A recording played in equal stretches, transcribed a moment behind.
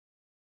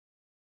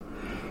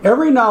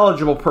Every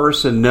knowledgeable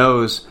person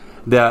knows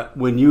that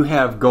when you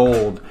have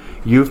gold,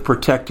 you've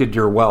protected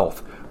your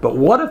wealth. But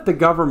what if the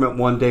government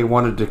one day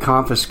wanted to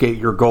confiscate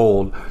your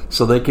gold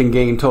so they can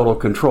gain total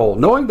control,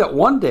 knowing that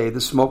one day the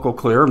smoke will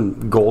clear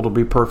and gold will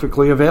be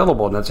perfectly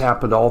available, and that's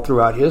happened all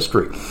throughout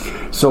history.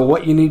 So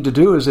what you need to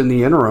do is, in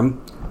the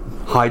interim,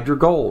 hide your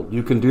gold.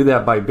 You can do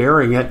that by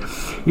burying it.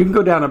 You can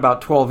go down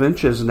about 12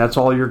 inches, and that's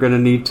all you're going to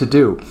need to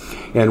do.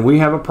 And we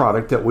have a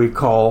product that we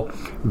call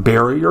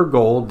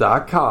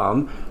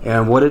buryyourgold.com,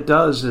 and what it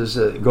does is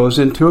it goes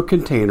into a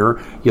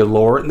container. You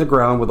lower it in the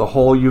ground with a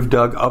hole you've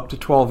dug up to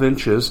 12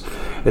 inches.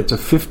 It's a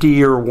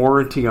 50-year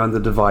warranty on the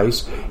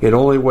device. It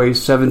only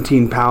weighs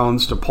 17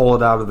 pounds to pull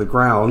it out of the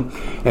ground,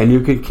 and you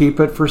can keep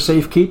it for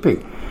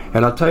safekeeping.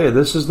 And I'll tell you,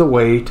 this is the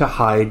way to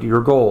hide your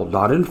gold,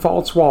 not in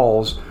false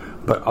walls,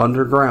 but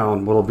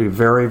underground. Will be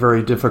very,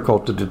 very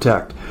difficult to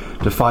detect.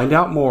 To find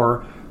out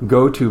more,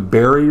 go to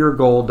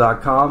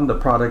buryyourgold.com. The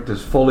product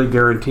is fully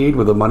guaranteed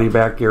with a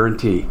money-back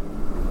guarantee.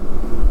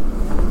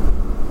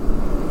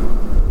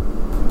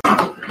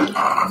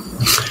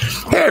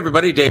 Hey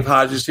everybody, Dave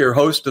Hodges here,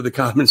 host of the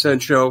Common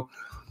Sense Show.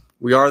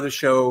 We are the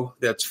show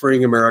that's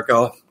freeing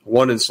America,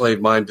 one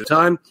enslaved mind at a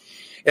time.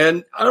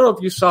 And I don't know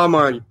if you saw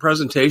my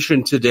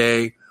presentation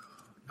today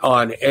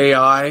on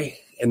AI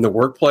in the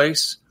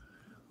workplace.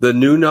 The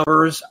new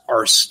numbers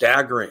are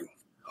staggering.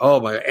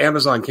 Oh, my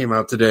Amazon came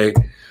out today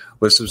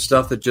with some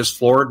stuff that just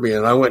floored me,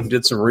 and I went and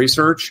did some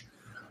research.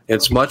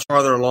 It's much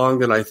farther along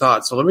than I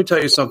thought. So let me tell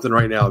you something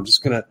right now. I'm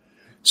just going to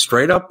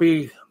straight up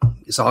be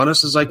as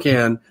honest as I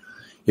can.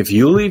 If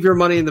you leave your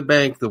money in the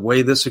bank the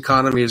way this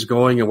economy is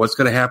going and what's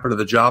going to happen to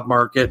the job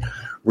market,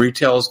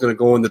 retail is going to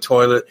go in the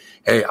toilet.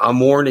 Hey, I'm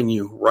warning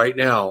you right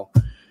now,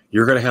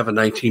 you're going to have a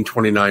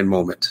 1929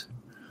 moment.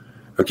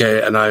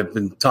 Okay, and I've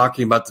been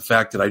talking about the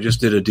fact that I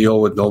just did a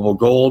deal with Noble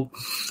Gold.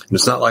 And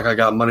it's not like I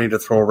got money to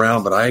throw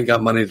around, but I ain't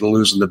got money to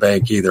lose in the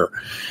bank either.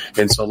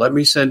 And so let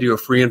me send you a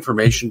free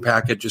information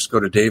packet. Just go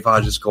to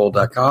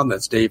DaveHodgesGold.com.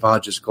 That's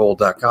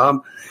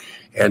DaveHodgesGold.com.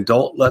 And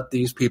don't let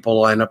these people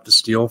line up to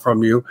steal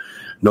from you.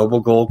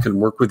 Noble Gold can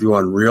work with you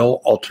on real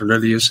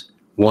alternatives,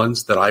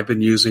 ones that I've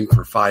been using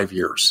for 5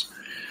 years.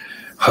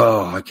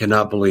 Oh, I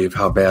cannot believe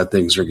how bad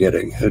things are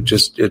getting. It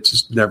just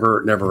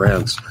never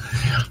ends.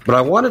 But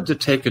I wanted to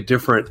take a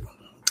different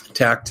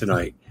tack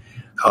tonight.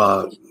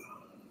 I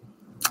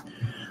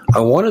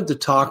wanted to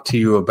talk to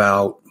you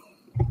about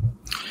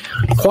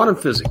quantum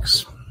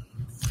physics.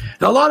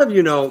 Now, a lot of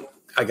you know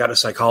I got a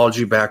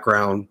psychology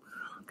background,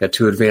 got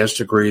 2 advanced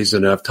degrees,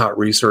 and I've taught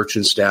research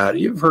and stat.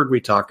 You've heard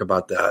me talk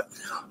about that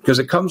because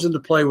it comes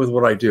into play with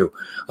what I do.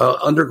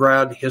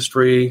 Undergrad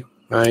history,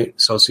 right?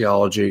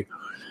 Sociology.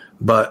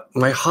 But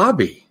my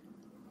hobby,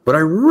 what I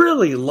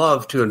really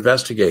love to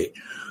investigate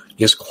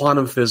is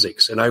quantum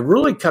physics. And I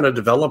really kind of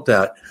developed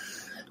that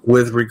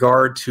with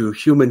regard to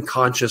human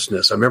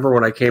consciousness. I remember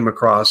when I came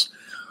across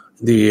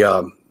the,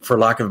 for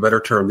lack of a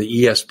better term,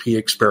 the ESP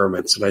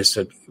experiments. And I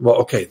said, well,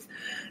 okay,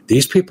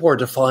 these people are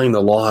defying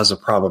the laws of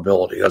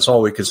probability. That's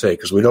all we can say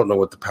because we don't know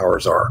what the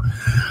powers are.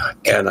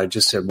 And I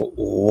just said, well,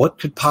 what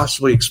could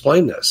possibly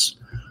explain this?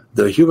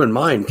 The human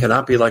mind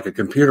cannot be like a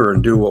computer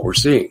and do what we're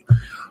seeing.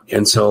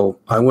 And so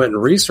I went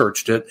and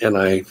researched it, and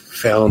I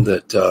found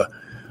that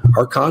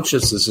our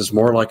consciousness is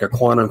more like a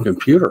quantum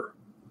computer.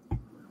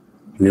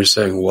 And you're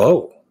saying,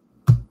 whoa.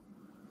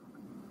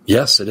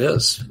 Yes, it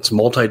is. It's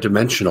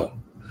multidimensional.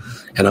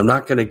 And I'm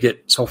not going to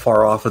get so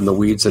far off in the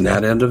weeds in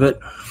that end of it,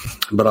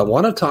 but I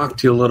want to talk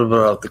to you a little bit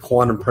about the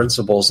quantum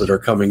principles that are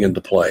coming into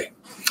play.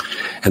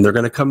 And they're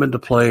going to come into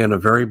play in a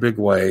very big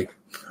way.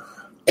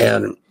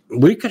 And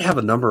we could have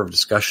a number of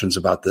discussions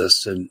about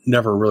this and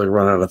never really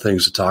run out of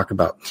things to talk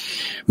about.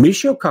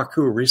 Michio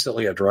Kaku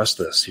recently addressed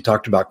this. He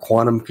talked about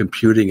quantum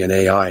computing and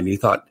AI, and he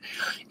thought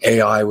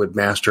AI would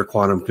master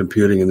quantum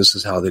computing, and this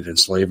is how they'd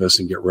enslave us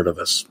and get rid of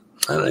us.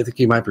 And I think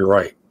he might be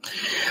right.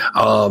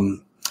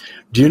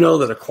 Do you know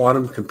that a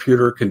quantum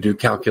computer can do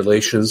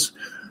calculations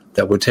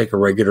that would take a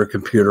regular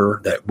computer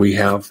that we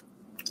have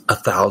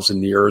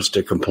 1,000 years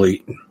to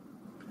complete?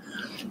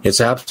 It's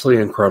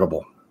absolutely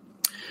incredible.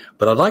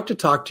 But I'd like to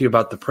talk to you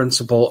about the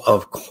principle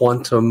of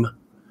quantum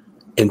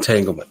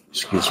entanglement.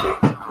 Excuse me.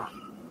 And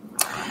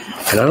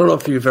I don't know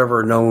if you've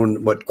ever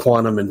known what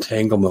quantum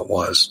entanglement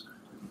was.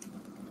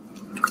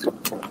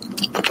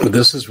 But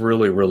this is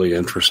really, really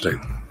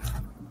interesting.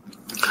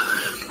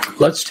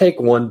 Let's take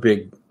one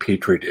big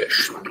petri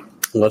dish.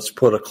 Let's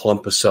put a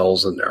clump of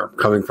cells in there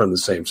coming from the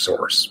same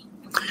source.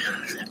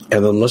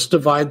 And then let's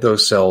divide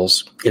those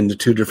cells into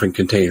 2 different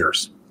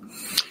containers.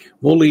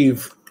 We'll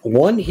leave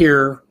one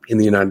here in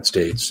the United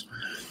States,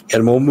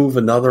 and we'll move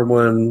another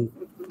one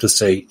to,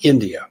 say,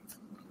 India.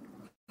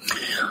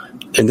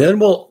 And then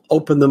we'll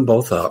open them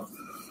both up,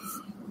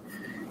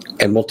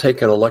 and we'll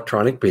take an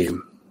electronic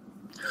beam,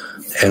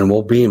 and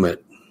we'll beam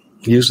it.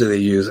 Usually they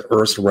use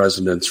Earth's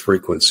resonance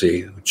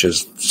frequency, which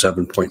is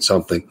 7 point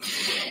something,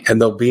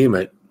 and they'll beam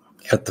it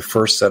at the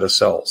first set of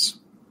cells.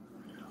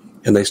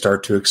 And they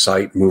start to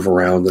excite, move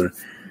around,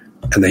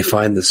 and they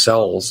find the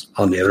cells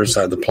on the other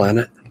side of the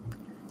planet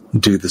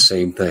do the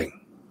same thing.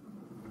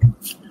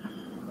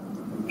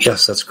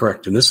 Yes, that's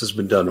correct. And this has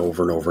been done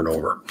over and over and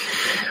over.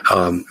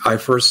 I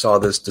first saw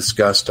this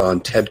discussed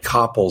on Ted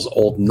Koppel's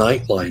old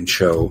Nightline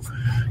show,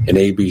 an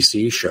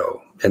ABC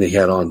show. And he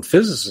had on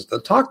physicists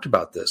that talked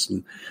about this.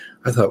 And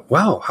I thought,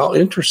 wow, how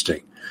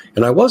interesting.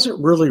 And I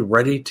wasn't really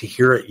ready to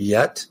hear it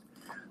yet.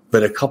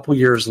 But a couple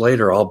years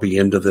later, I'll be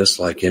into this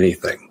like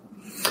anything.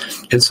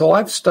 And so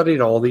I've studied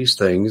all these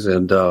things,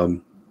 and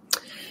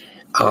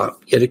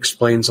it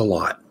explains a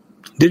lot.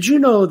 Did you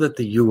know that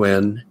the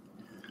UN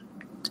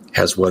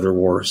has weather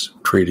wars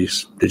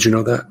treaties? Did you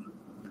know that?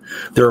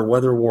 There are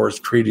weather wars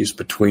treaties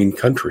between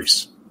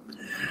countries.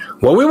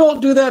 Well, we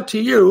won't do that to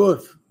you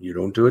if you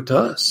don't do it to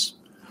us.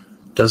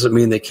 Doesn't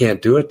mean they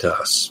can't do it to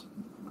us.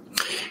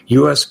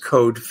 U.S.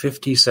 Code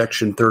 50,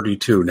 Section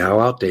 32, now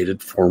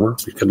outdated, former.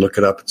 You can look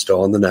it up. It's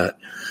still on the net.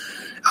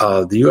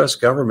 The U.S.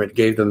 government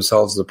gave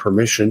themselves the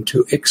permission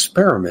to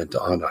experiment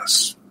on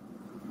us.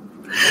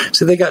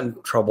 So they got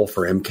in trouble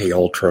for MK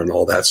Ultra and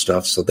all that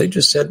stuff. So they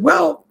just said,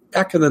 well,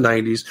 back in the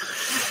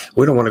 90s,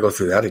 we don't want to go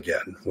through that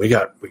again. We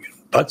got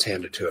butts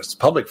handed to us. The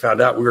public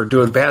found out we were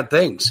doing bad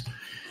things.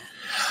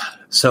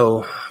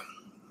 So,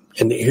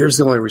 and here's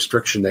the only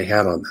restriction they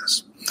had on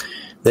this.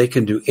 They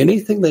can do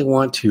anything they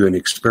want to in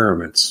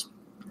experiments,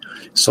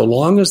 so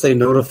long as they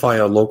notify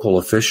a local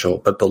official,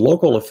 but the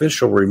local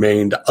official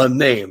remained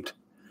unnamed.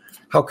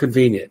 How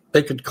convenient.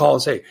 They could call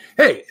and say,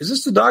 hey, is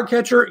this the dog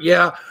catcher?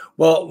 Yeah.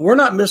 Well, we're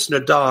not missing a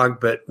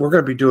dog, but we're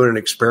going to be doing an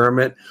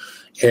experiment,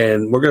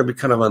 and we're going to be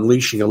kind of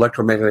unleashing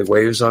electromagnetic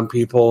waves on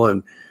people.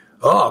 And,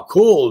 oh,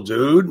 cool,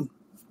 dude.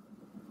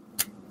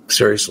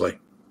 Seriously.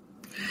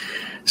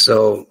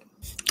 So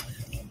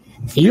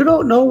you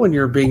don't know when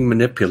you're being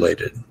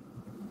manipulated.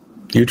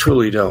 You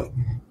truly don't.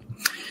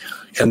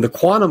 And the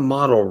quantum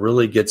model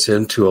really gets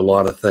into a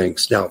lot of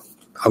things. Now,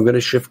 I'm going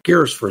to shift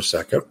gears for a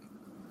second.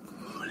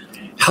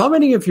 How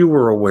many of you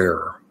were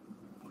aware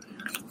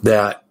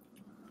that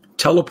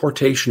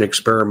teleportation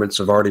experiments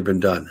have already been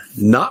done?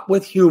 Not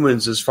with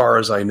humans, as far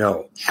as I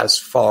know.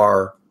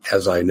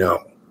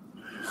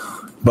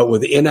 But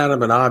with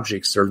inanimate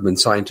objects, there have been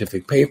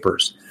scientific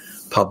papers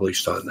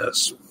published on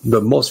this.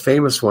 The most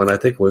famous one, I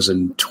think, was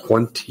in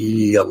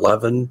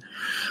 2011,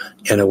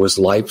 and it was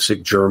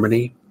Leipzig,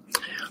 Germany.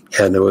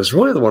 And it was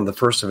really one of the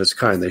first of its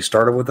kind. They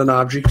started with an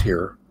object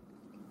here.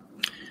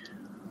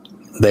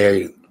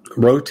 They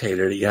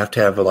rotated it. You have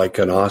to have like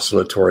an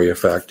oscillatory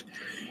effect.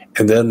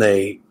 And then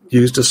they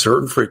used a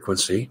certain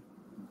frequency.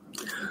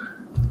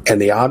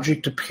 And the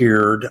object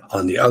appeared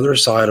on the other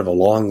side of a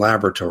long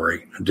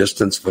laboratory, a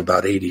distance of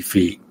about 80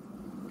 feet.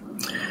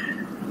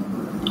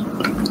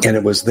 And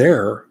it was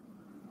there,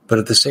 but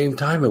at the same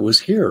time it was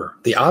here.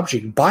 The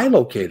object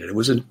bilocated. It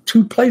was in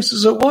two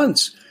places at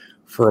once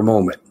for a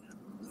moment.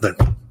 Then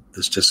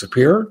this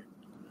disappeared,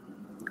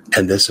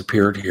 and this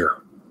appeared here.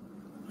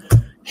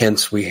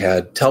 Hence, we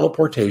had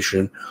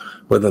teleportation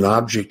with an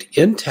object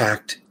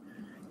intact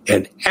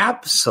and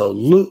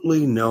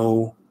absolutely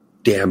no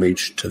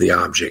damage to the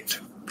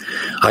object.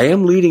 I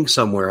am leading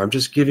somewhere. I'm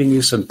just giving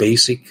you some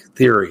basic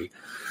theory.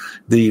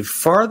 The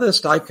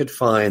farthest I could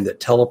find that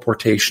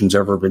teleportation's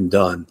ever been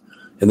done,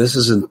 and this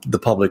is in the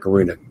public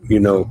arena, you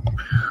know,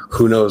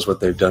 who knows what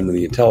they've done in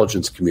the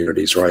intelligence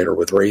communities, right, or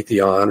with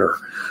Raytheon or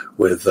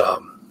with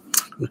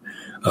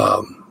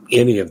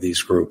any of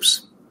these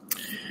groups.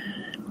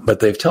 But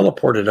they've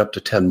teleported up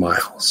to 10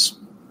 miles.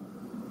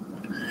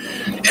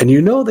 And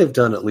you know they've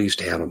done at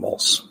least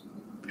animals.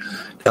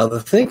 Now,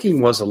 the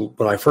thinking was,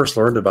 when I first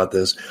learned about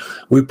this,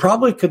 we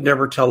probably could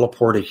never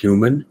teleport a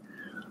human,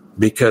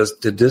 because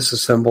to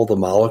disassemble the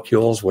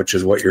molecules, which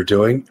is what you're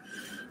doing,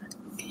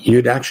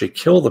 you'd actually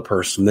kill the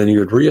person, then you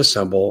would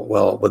reassemble.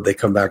 Well, would they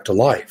come back to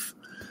life?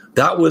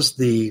 That was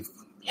the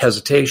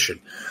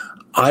hesitation.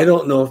 I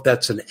don't know if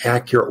that's an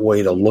accurate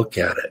way to look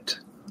at it.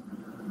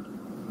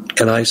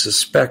 And I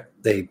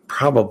suspect they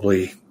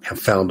probably have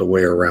found a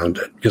way around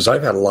it, because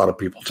I've had a lot of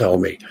people tell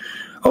me,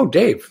 oh,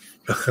 Dave,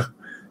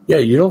 yeah,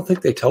 you don't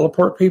think they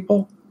teleport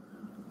people?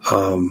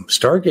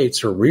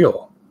 Stargates are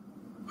real.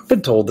 I've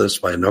been told this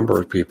by a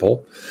number of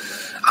people.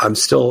 I'm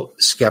still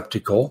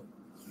skeptical.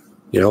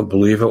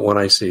 Believe it when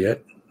I see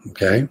it.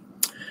 Okay.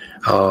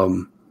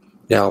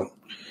 Now,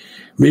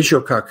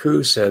 Michio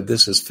Kaku said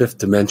this is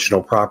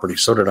fifth-dimensional property.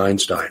 So did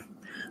Einstein.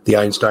 The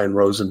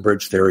Einstein-Rosen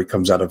bridge theory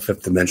comes out of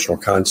fifth-dimensional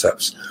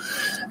concepts.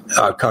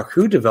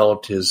 Kaku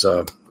developed his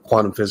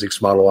quantum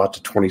physics model out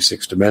to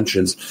 26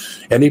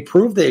 dimensions, and he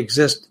proved they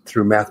exist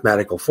through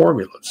mathematical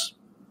formulas.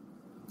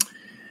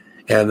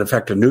 And in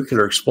fact, a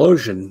nuclear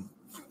explosion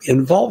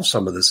involves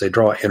some of this. They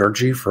draw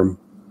energy from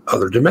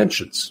other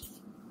dimensions.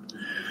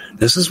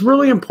 This is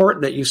really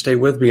important that you stay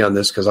with me on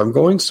this, because I'm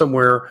going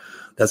somewhere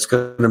that's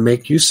going to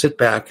make you sit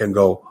back and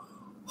go,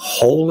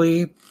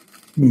 holy,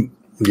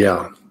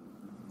 yeah.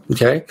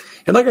 Okay?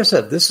 And like I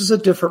said, this is a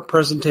different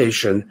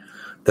presentation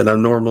than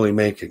I'm normally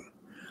making.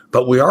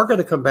 But we are going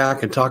to come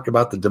back and talk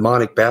about the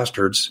demonic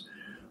bastards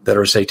that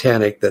are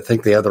satanic, that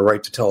think they have the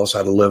right to tell us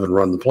how to live and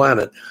run the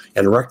planet,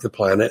 and wreck the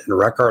planet and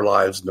wreck our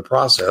lives in the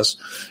process,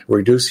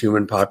 reduce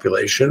human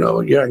population. Oh,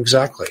 yeah,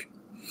 exactly.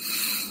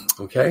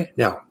 Okay?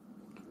 Now,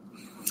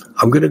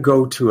 I'm going to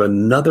go to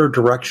another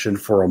direction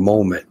for a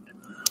moment.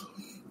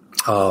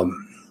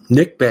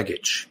 Nick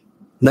Begich,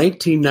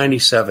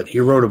 1997, he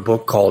wrote a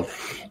book called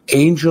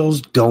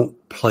Angels Don't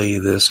Play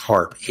This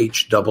Harp,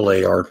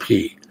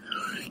 HAARP.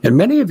 And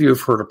many of you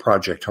have heard of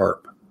Project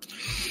HAARP.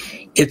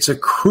 It's a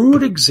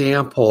crude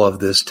example of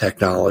this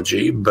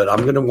technology, but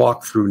I'm going to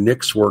walk through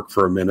Nick's work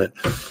for a minute,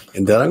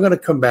 and then I'm going to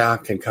come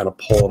back and kind of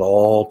pull it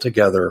all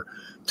together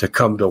to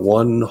come to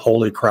one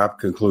holy crap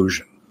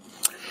conclusion.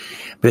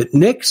 But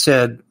Nick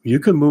said you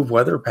can move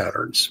weather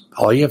patterns.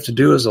 All you have to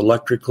do is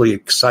electrically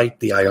excite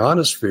the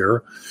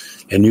ionosphere,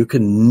 and you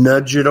can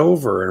nudge it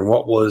over. And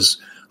what was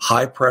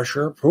high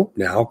pressure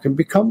now can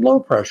become low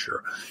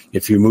pressure.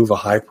 If you move a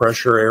high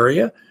pressure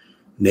area,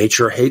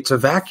 nature hates a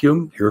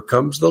vacuum. Here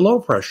comes the low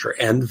pressure,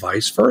 and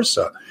vice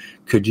versa.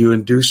 Could you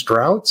induce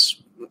droughts?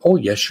 Oh,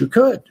 yes, you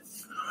could.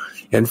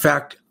 In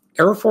fact,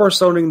 Air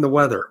Force owning the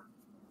weather.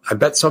 I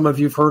bet some of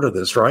you have heard of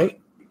this, right?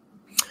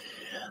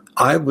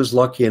 I was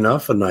lucky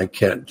enough, and I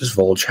can't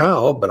divulge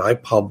how, but I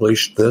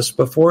published this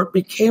before it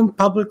became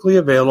publicly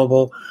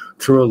available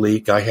through a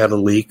leak. I had a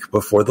leak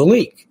before the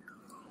leak.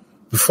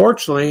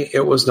 Fortunately,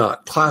 it was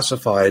not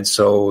classified,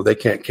 so they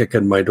can't kick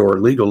in my door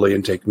legally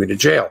and take me to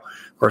jail.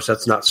 Of course,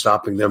 that's not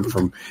stopping them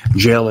from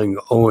jailing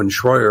Owen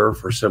Schroyer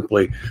for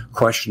simply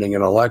questioning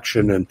an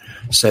election and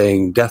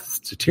saying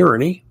death to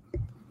tyranny.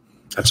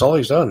 That's all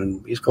he's done,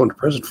 and he's going to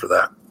prison for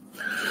that.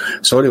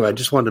 So anyway, I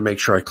just wanted to make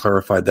sure I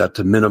clarified that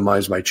to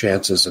minimize my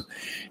chances of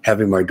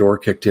having my door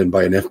kicked in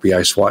by an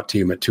FBI SWAT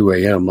team at 2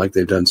 a.m. like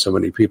they've done so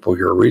many people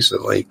here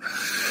recently.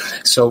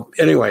 So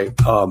anyway,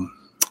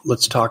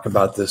 let's talk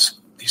about these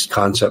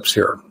concepts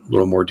here in a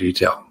little more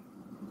detail.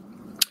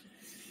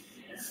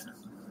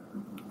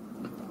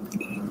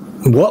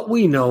 What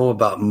we know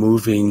about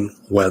moving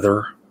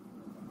weather,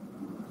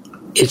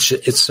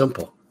 it's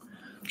simple.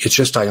 It's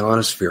just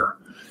ionosphere.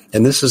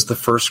 And this is the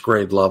first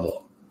grade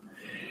level.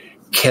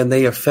 Can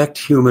they affect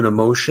human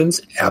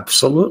emotions?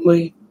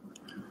 Absolutely.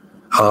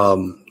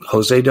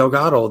 Jose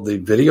Delgado, the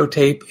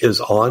videotape is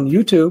on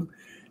YouTube.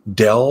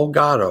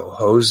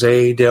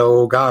 Jose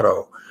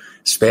Delgado,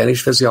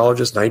 Spanish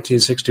physiologist,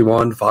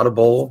 1961, fought a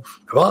bull.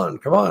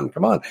 Come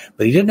on.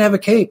 But he didn't have a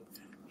cape.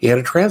 He had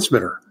a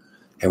transmitter.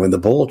 And when the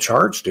bull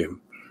charged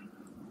him,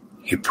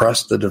 he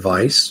pressed the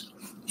device.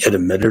 It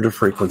emitted a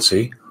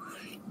frequency.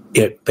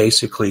 It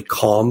basically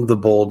calmed the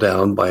bull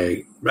down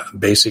by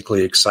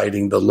basically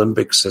exciting the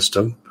limbic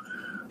system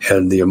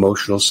and the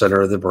emotional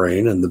center of the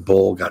brain, and the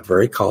bull got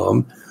very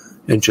calm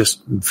and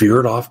just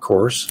veered off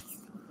course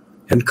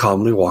and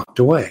calmly walked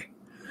away.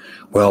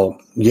 Well,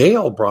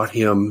 Yale brought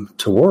him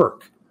to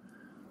work.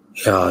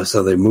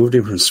 So they moved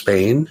him from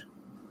Spain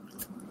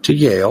to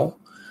Yale.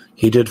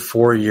 He did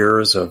 4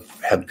 years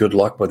had good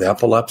luck with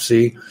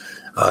epilepsy.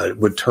 I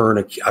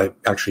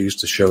actually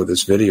used to show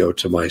this video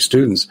to my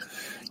students.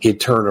 He'd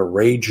turn a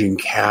raging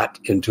cat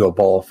into a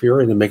ball of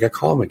fury and then make it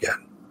calm again.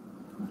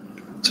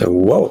 So,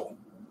 whoa,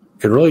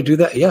 can really do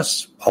that?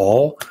 Yes,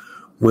 all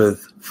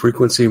with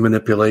frequency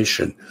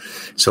manipulation.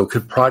 So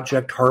could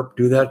Project HAARP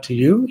do that to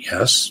you?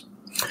 Yes.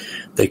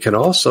 They can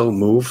also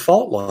move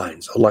fault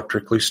lines,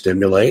 electrically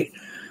stimulate.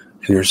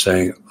 And you're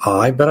saying,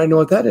 I bet I know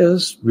what that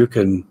is. You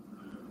can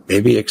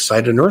maybe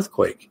excite an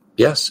earthquake.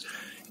 Yes.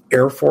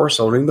 Air Force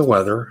owning the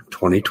weather,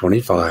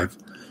 2025.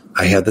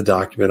 I had the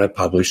document. I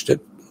published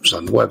it. It's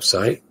on the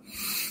website.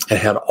 It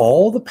had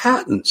all the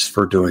patents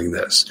for doing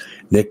this.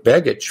 Nick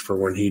Begich, for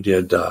when he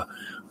did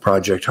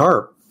Project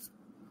HAARP,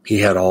 he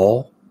had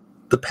all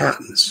the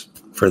patents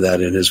for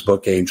that in his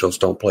book, Angels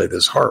Don't Play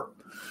This Harp.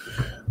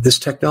 This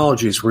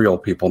technology is real,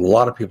 people, and a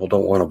lot of people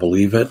don't want to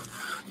believe it,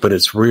 but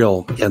it's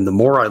real. And the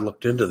more I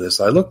looked into this,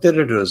 I looked at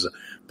it as a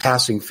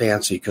passing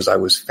fancy because I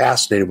was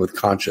fascinated with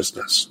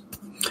consciousness.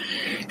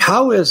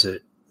 How is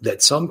it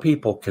that some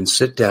people can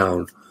sit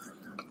down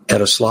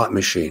at a slot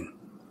machine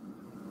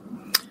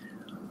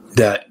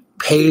that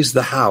pays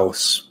the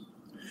house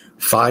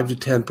 5 to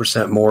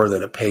 10% more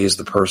than it pays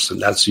the person?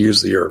 That's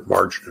usually your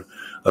margin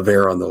of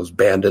error on those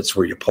bandits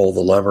where you pull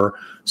the lever,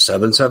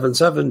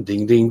 777,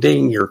 ding, ding,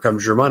 ding, here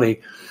comes your money.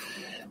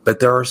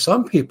 But there are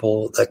some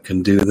people that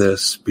can do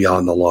this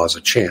beyond the laws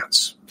of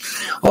chance.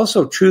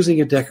 Also, choosing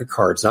a deck of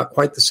cards, not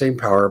quite the same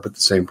power, but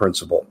the same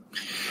principle.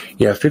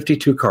 You have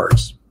 52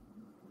 cards,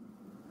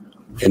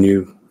 and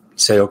you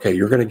say, okay,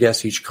 you're going to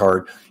guess each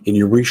card, and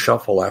you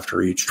reshuffle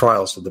after each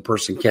trial so the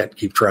person can't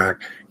keep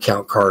track,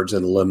 count cards,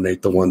 and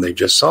eliminate the one they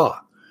just saw.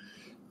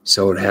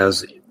 So it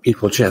has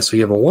equal chance. So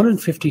you have a 1 in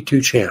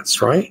 52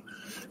 chance, right?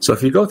 So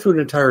if you go through an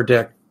entire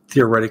deck,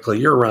 theoretically,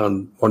 you're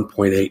around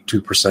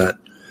 1.82%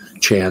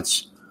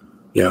 chance.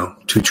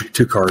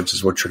 Two cards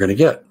is what you're going to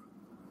get.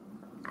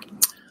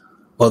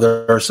 Well,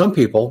 there are some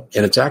people,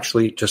 and it's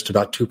actually just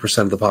about 2%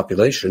 of the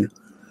population,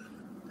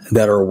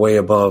 that are way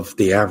above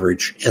the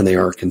average, and they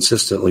are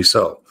consistently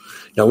so.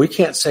 Now, we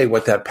can't say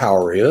what that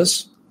power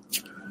is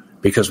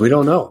because we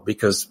don't know,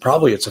 because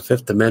probably it's a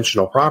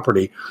fifth-dimensional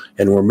property,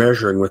 and we're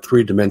measuring with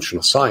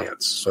three-dimensional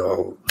science.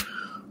 So,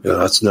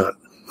 that's not,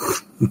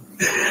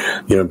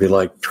 it'd be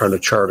like trying to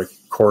chart a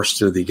course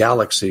through the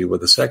galaxy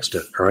with a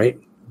sextant, right?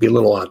 be a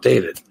little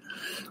outdated.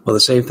 Well, the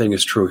same thing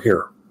is true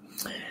here.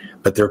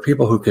 But there are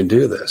people who can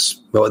do this.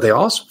 But what they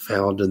also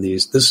found in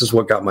these, this is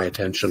what got my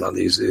attention on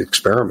these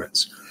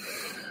experiments.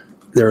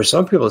 There are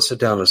some people that sit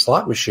down in a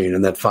slot machine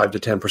and that 5 to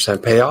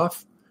 10%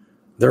 payoff,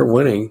 they're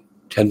winning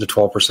 10 to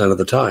 12% of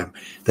the time.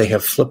 They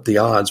have flipped the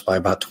odds by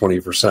about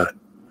 20%.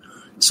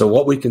 So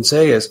what we can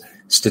say is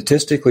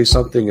statistically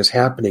something is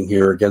happening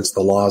here against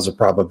the laws of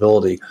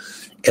probability,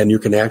 and you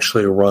can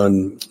actually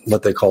run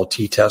what they call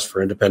t-tests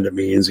for independent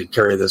means and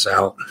carry this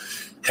out,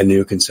 and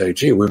you can say,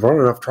 gee, we've run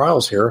enough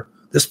trials here.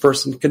 This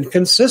person can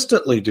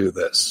consistently do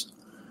this.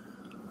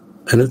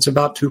 And it's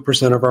about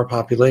 2% of our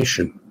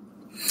population.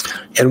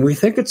 And we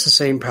think it's the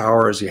same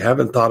power as you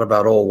haven't thought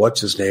about,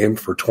 what's his name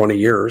for 20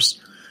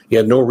 years. You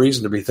had no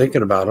reason to be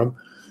thinking about him,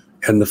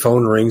 and the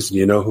phone rings and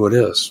you know who it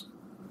is.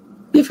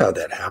 You've had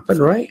that happen,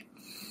 right?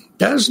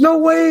 There's no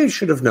way you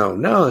should have known.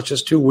 No, it's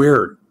just too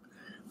weird.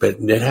 But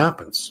it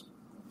happens.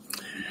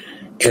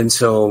 And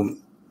so,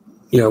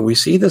 we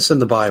see this in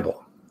the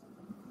Bible.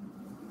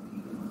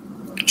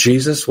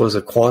 Jesus was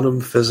a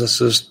quantum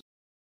physicist.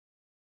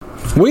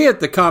 We at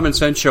the Common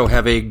Sense Show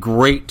have a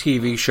great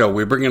TV show.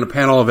 We bring in a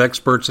panel of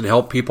experts and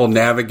help people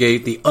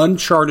navigate the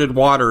uncharted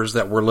waters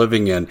that we're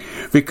living in.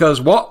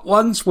 Because what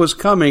once was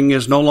coming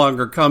is no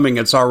longer coming.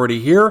 It's already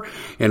here,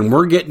 and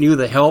we're getting you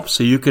the help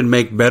so you can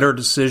make better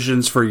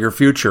decisions for your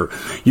future.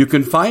 You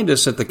can find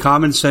us at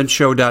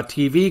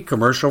thecommonsenseshow.tv,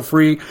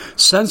 commercial-free,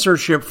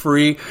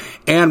 censorship-free,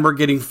 and we're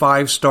getting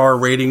 5-star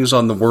ratings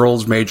on the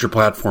world's major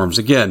platforms.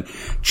 Again,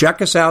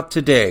 check us out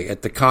today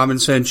at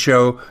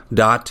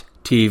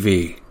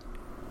thecommonsenseshow.tv.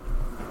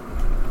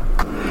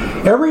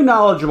 Every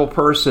knowledgeable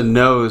person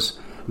knows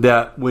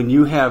that when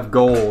you have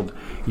gold,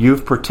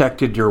 you've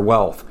protected your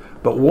wealth.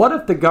 But what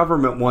if the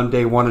government one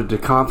day wanted to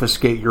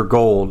confiscate your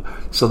gold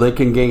so they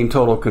can gain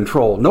total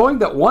control, knowing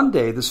that one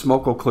day the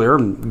smoke will clear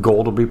and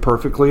gold will be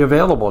perfectly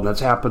available, and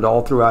that's happened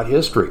all throughout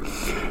history.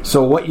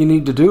 So what you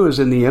need to do is,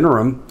 in the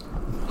interim,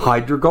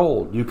 hide your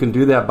gold. You can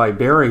do that by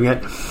burying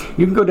it.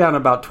 You can go down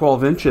about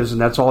 12 inches, and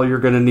that's all you're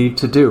going to need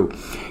to do.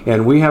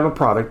 And we have a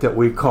product that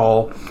we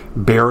call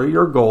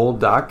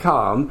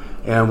buryyourgold.com,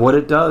 and what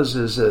it does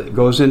is it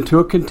goes into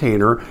a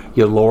container.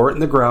 You lower it in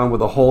the ground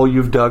with a hole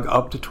you've dug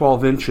up to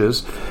 12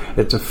 inches.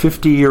 It's a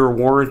 50-year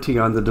warranty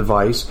on the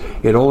device.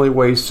 It only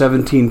weighs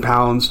 17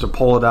 pounds to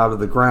pull it out of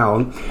the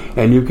ground,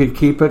 and you can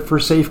keep it for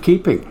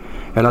safekeeping.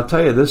 And I'll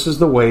tell you, this is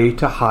the way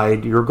to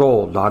hide your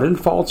gold, not in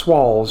false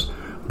walls,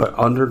 but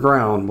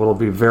underground. Will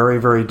be very,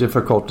 very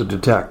difficult to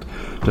detect.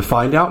 To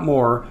find out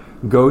more,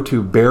 go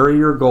to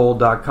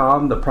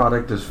buryyourgold.com. The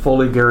product is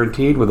fully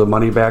guaranteed with a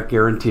money-back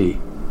guarantee.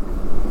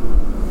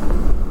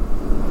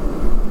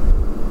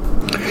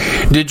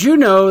 Did you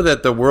know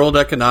that the World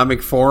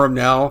Economic Forum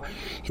now,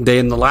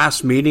 in the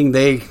last meeting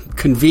they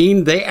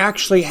convened, they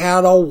actually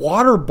had a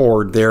water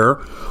board there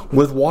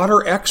with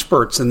water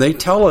experts, and they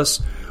tell us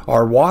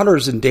our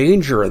water's in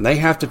danger and they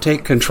have to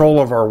take control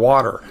of our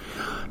water.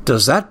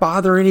 Does that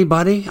bother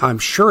anybody? I'm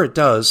sure it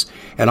does.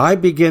 And I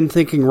begin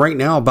thinking right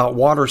now about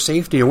water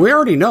safety. And we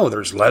already know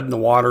there's lead in the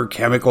water,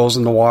 chemicals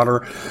in the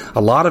water.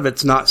 A lot of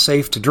it's not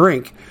safe to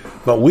drink.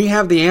 But we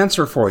have the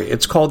answer for you.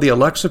 It's called the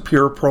Alexa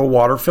Pure Pro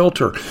Water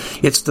Filter.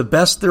 It's the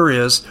best there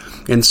is,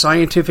 and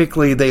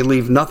scientifically they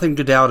leave nothing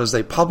to doubt as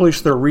they publish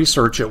their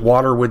research at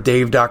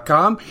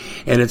waterwithdave.com,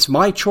 and it's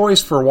my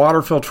choice for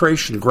water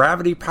filtration.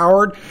 Gravity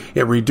powered,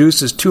 it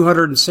reduces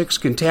 206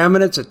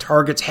 contaminants, it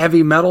targets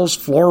heavy metals,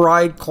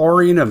 fluoride,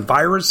 chlorine, and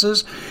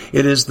viruses.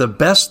 It is the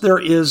best there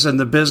is in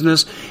the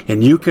business,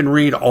 and you can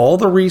read all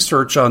the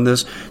research on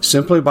this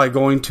simply by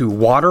going to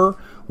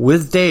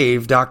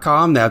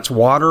waterwithdave.com. That's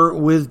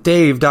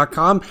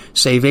waterwithdave.com.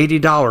 Save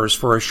 $80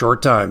 for a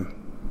short time.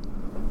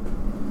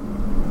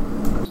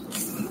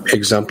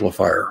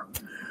 Exemplifier.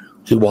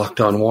 He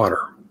walked on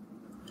water.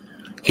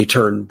 He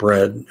turned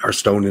bread or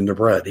stone into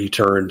bread. He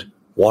turned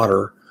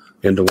water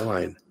into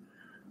wine.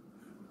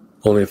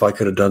 Only if I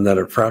could have done that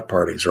at frat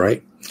parties,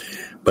 right?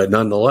 But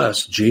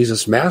nonetheless,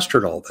 Jesus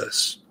mastered all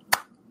this.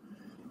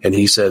 And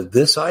he said,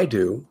 this I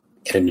do,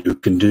 and you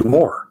can do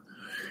more.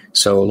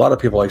 So a lot of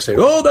people like say,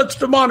 oh, that's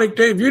demonic,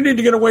 Dave. You need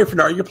to get away from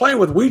that. Are you playing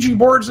with Ouija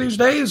boards these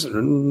days?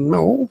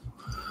 No,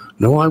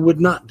 I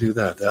would not do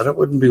that. That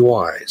wouldn't be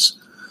wise.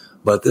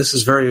 But this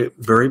is very,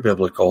 very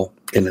biblical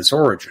in its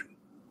origin.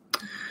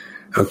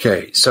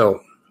 Okay,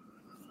 so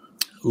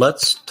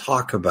let's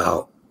talk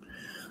about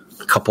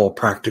a couple of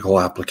practical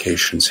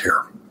applications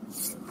here.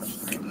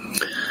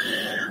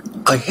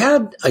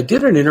 I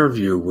did an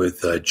interview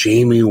with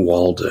Jamie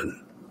Walden.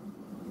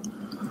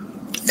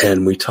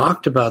 And we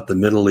talked about the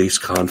Middle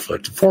East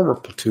conflict. Former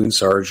platoon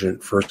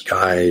sergeant, first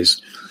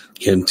guys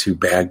into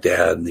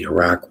Baghdad and the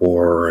Iraq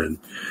War, and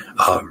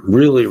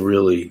really,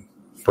 really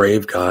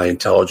brave guy,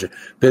 intelligent,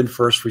 been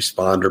first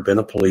responder, been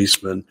a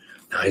policeman,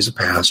 now he's a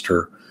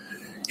pastor.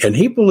 And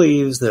he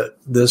believes that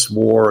this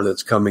war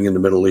that's coming in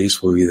the Middle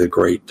East will be the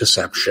great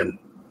deception.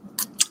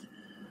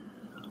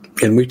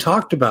 And we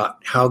talked about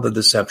how the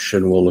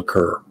deception will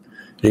occur.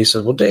 And he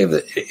said, well, Dave,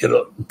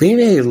 being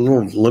a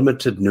little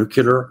limited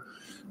nuclear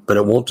but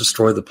it won't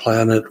destroy the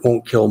planet,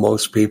 won't kill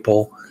most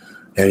people.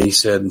 And he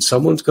said, and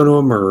someone's going to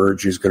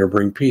emerge who's going to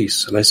bring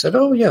peace. And I said,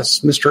 oh,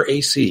 yes, Mr.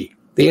 AC,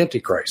 the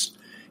Antichrist.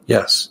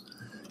 Yes.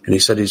 And he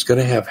said he's going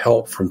to have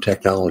help from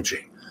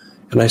technology.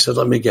 And I said,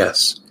 let me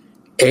guess,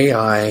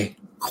 AI,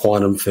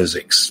 quantum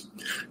physics.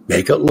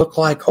 Make it look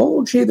like,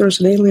 oh, gee,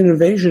 there's an alien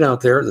invasion out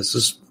there. This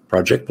is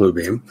Project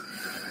Bluebeam.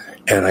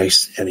 And I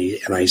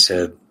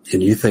said,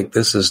 and you think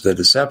this is the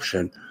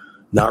deception,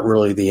 not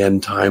really the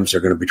end times they're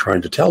going to be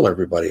trying to tell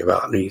everybody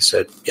about. And he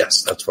said,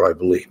 yes, that's what I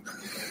believe.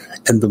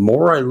 And the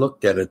more I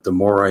looked at it, the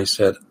more I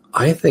said,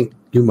 I think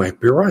you might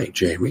be right,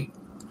 Jamie.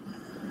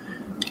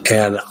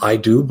 And I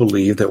do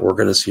believe that we're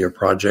going to see a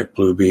Project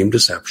Bluebeam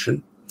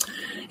deception,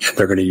 and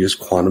they're going to use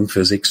quantum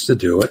physics to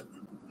do it.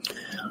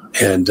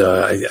 And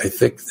I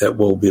think that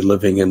we'll be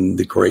living in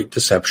the great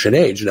deception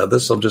age. Now,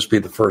 this will just be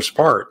the first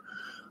part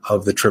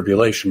of the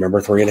tribulation.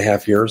 Remember,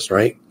 3.5 years,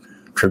 right?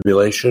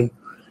 Tribulation.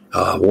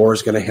 War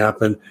is going to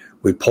happen.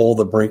 We pull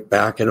the brink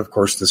back, and of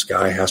course, this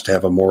guy has to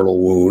have a mortal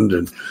wound,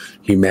 and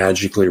he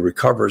magically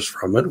recovers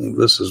from it. And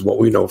this is what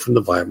we know from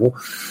the Bible.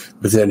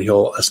 But then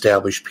he'll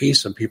establish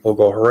peace, and people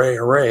go, hooray,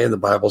 hooray. And the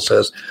Bible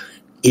says,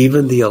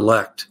 even the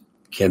elect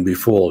can be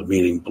fooled,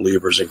 meaning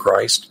believers in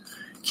Christ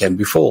can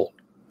be fooled.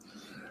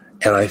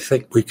 And I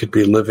think we could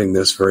be living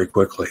this very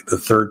quickly. The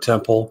third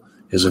temple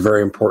is a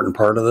very important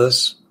part of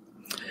this.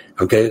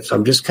 Okay, so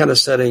I'm just kind of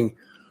setting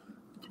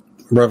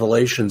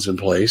revelations in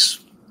place.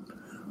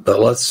 But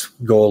let's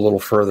go a little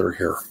further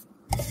here.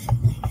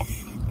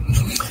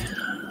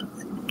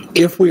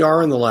 If we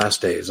are in the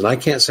last days, and I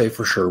can't say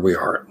for sure we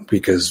are,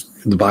 because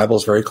the Bible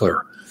is very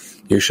clear.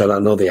 You shall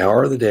not know the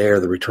hour of the day or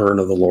the return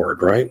of the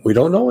Lord, right? We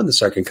don't know when the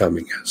second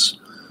coming is.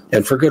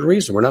 And for good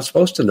reason. We're not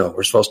supposed to know.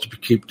 We're supposed to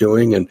keep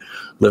doing and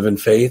live in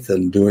faith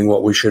and doing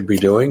what we should be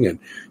doing and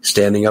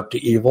standing up to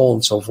evil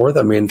and so forth.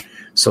 I mean,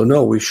 so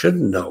no, we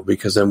shouldn't know,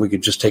 because then we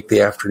could just take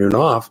the afternoon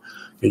off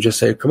and just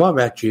say, come on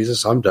back,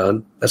 Jesus, I'm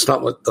done. That's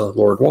not what the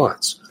Lord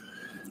wants.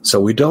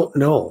 So we don't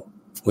know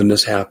when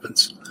this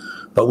happens.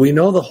 But we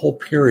know the whole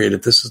period,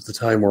 if this is the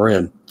time we're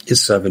in,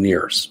 is 7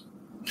 years.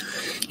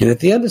 And at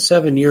the end of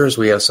 7 years,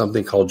 we have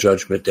something called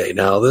Judgment Day.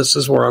 Now, this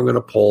is where I'm going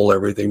to pull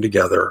everything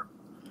together.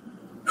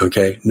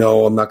 Okay?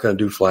 No, I'm not going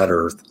to do flat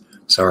earth.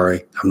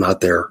 Sorry, I'm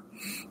not there.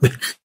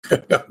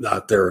 I'm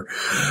not there.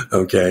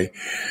 Okay?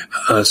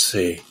 Let's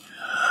see.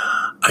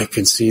 I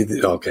can see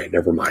the, okay,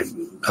 never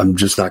mind. I'm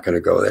just not going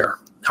to go there.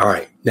 All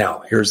right.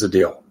 Now, here's the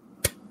deal.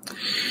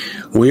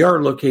 We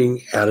are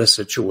looking at a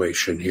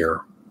situation here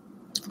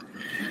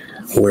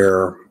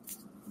where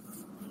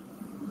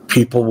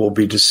people will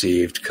be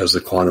deceived because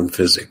of quantum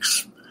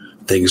physics.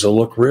 Things will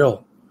look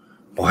real.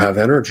 We'll have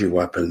energy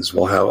weapons.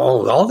 We'll have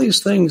all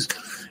these things.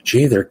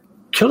 Gee, they're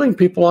killing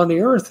people on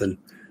the earth, and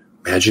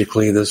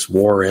magically this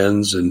war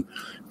ends and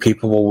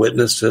people will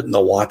witness it and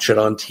they'll watch it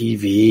on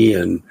TV,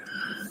 and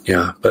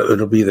yeah, but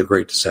it'll be the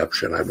great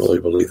deception. I really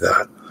believe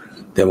that.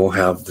 Then we'll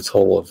have the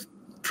total of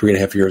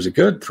 3.5 years of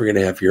good,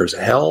 3.5 years of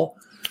hell,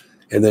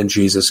 and then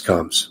Jesus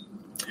comes.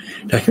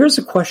 Now, here's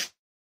a question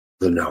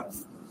to know.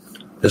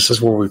 This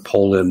is where we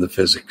pull in the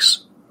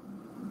physics.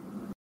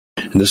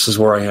 And this is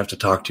where I have to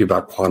talk to you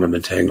about quantum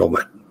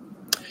entanglement.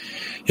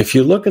 If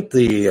you look at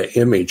the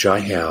image I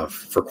have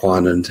for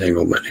quantum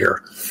entanglement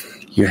here,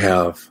 you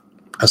have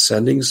a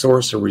sending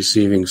source, a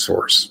receiving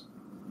source.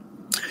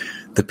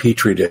 The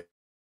Petri dish.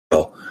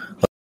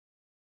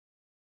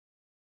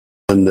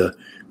 And the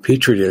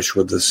Petri dish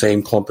with the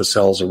same clump of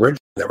cells originally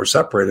that were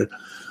separated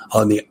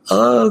on the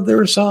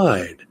other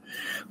side.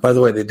 By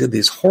the way, they did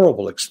these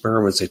horrible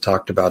experiments they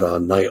talked about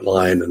on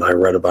Nightline, and I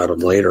read about them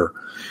later.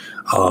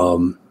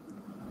 It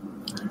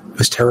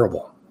was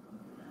terrible.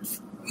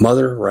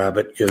 Mother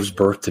rabbit gives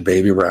birth to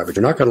baby rabbit.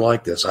 You're not going to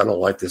like this. I don't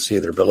like this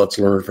either, but let's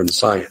learn from the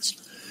science.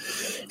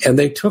 And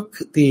they took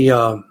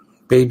the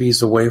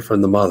babies away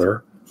from the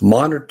mother,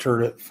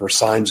 monitored it for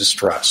signs of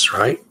stress,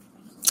 right?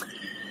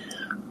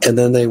 And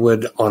then they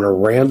would, on a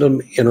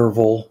random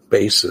interval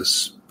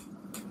basis,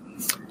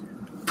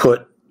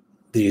 put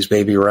these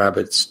baby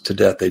rabbits to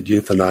death. They'd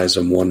euthanize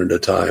them one at a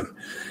time.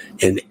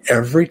 And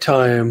every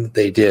time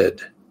they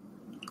did,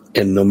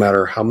 and no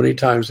matter how many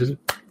times they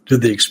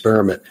did the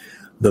experiment,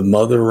 the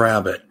mother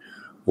rabbit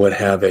would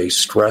have a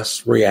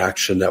stress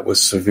reaction that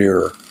was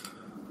severe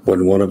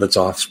when one of its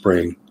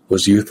offspring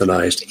was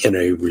euthanized in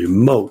a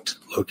remote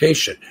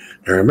location.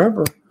 Now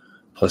remember,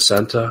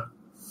 placenta,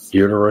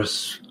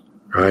 uterus,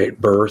 right,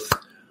 birth,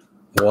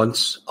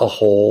 once a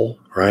whole,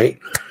 right?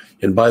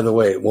 And by the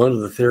way, one of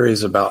the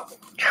theories about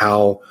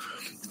how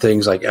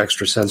things like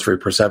extrasensory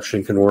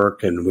perception can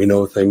work, and we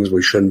know things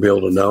we shouldn't be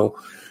able to know,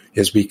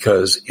 is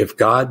because if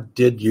God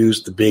did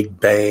use the Big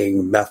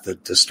Bang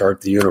method to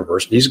start the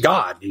universe, and he's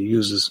God,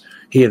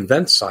 he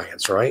invents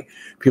science, right?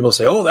 People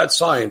say, oh, that's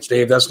science,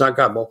 Dave, that's not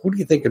God. Well, who do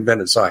you think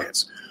invented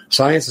science?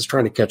 Science is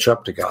trying to catch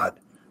up to God.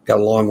 Got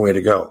a long way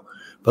to go.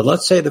 But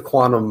let's say the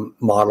quantum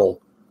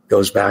model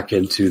goes back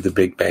into the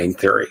Big Bang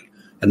theory,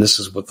 and this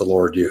is what the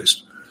Lord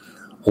used.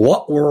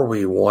 What were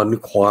we 1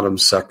 quantum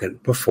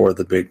second before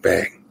the Big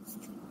Bang?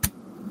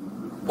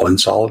 One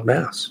solid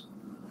mass.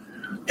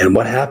 And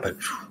what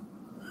happened?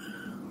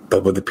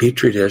 But with the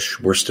Petri dish,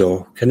 we're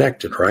still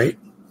connected, right?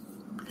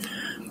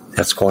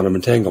 That's quantum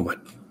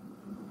entanglement.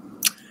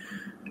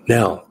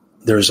 Now,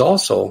 there's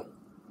also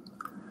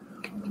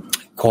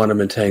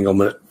quantum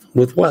entanglement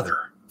with weather.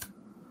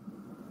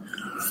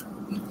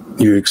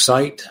 You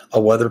excite a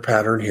weather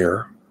pattern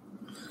here,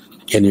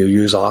 and you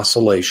use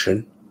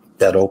oscillation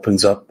that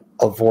opens up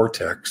a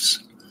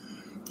vortex.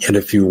 And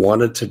if you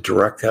wanted to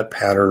direct that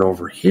pattern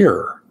over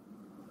here,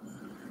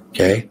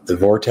 okay, the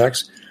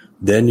vortex,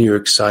 then you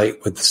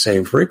excite with the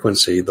same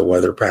frequency the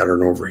weather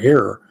pattern over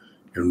here,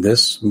 and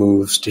this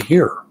moves to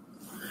here.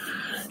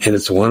 And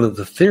it's one of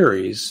the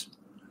theories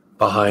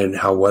behind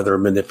how weather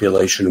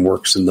manipulation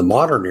works in the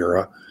modern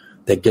era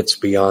that gets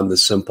beyond the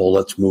simple,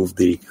 let's move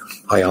the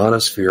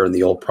ionosphere in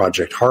the old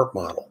Project HARP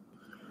model,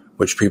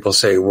 which people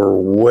say we're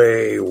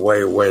way,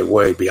 way, way,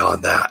 way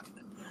beyond that.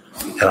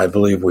 And I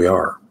believe we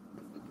are.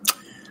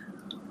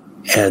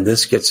 And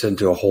this gets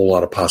into a whole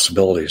lot of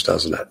possibilities,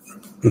 doesn't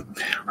it?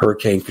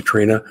 Hurricane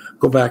Katrina,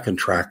 go back and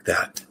track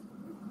that.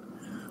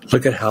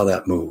 Look at how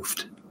that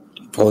moved.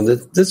 Well,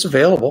 this is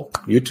available.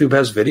 YouTube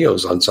has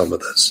videos on some of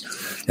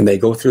this. And they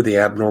go through the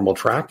abnormal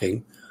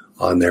tracking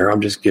on there.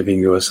 I'm just giving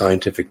you a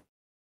scientific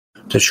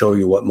to show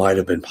you what might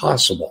have been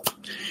possible.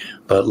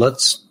 But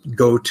let's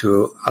go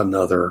to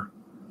another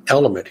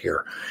element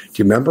here.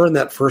 Do you remember in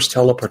that first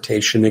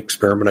teleportation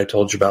experiment I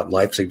told you about in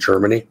Leipzig,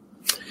 Germany?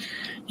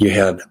 You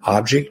had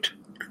object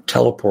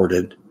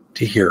teleported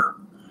to here,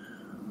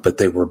 but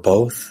they were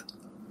both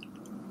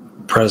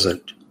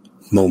present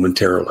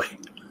momentarily,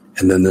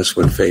 and then this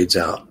one fades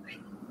out.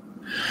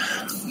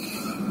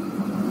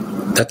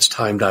 That's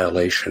time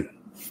dilation.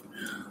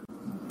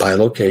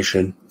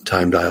 Bilocation,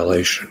 time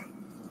dilation.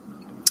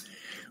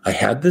 I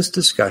had this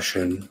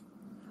discussion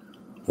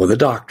with a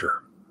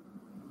doctor.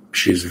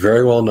 She's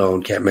very well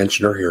known, can't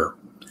mention her here.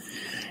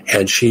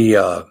 And she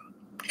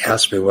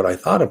asked me what I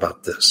thought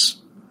about this.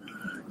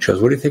 She goes,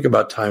 what do you think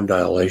about time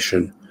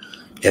dilation?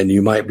 And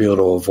you might be able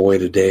to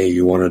avoid a day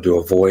you wanted to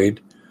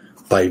avoid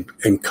by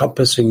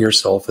encompassing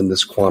yourself in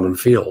this quantum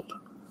field.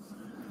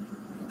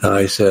 And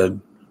I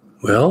said,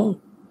 well,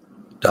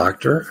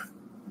 doctor,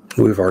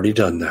 we've already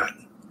done that.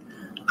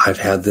 I've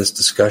had this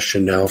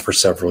discussion now for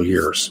several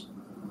years.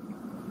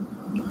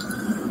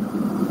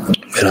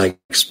 And I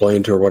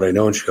explained to her what I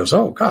know, and she goes,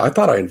 oh, God, I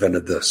thought I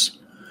invented this.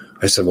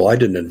 I said, well, I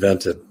didn't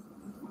invent it.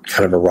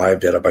 Kind of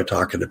arrived at it by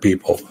talking to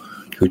people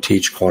who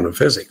teach quantum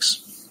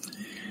physics.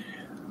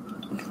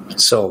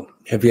 So,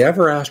 have you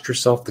ever asked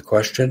yourself the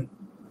question,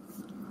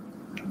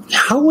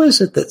 how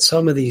is it that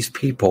some of these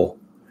people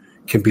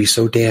can be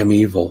so damn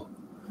evil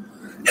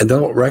and they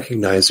don't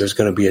recognize there's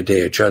going to be a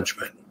day of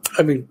judgment?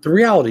 I mean, the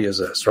reality is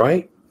this,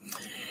 right?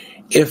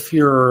 If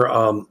you're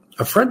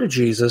a friend of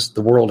Jesus,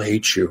 the world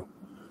hates you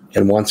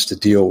and wants to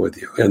deal with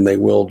you, and they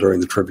will during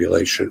the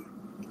tribulation.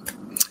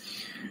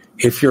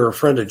 If you're a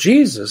friend of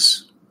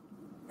Jesus,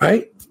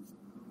 right,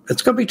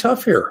 it's going to be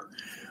tough here.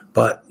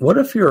 But what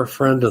if you're a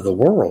friend of the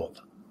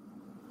world?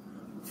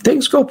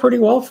 Things go pretty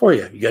well for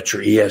you. You get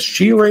your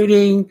ESG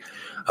rating.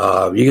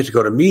 You get to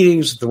go to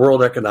meetings at the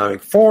World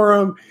Economic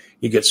Forum.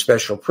 You get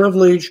special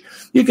privilege.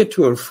 You get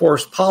to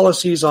enforce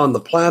policies on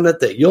the planet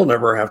that you'll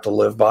never have to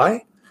live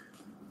by.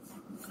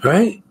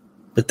 Right?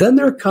 But then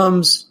there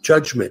comes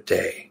Judgment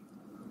Day.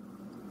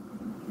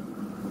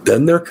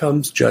 Then there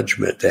comes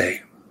Judgment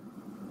Day.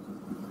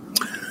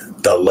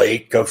 The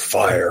lake of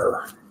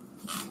fire.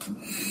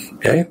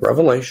 Okay,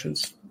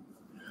 Revelations.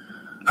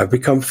 I've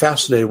become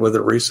fascinated with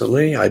it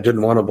recently. I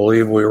didn't want to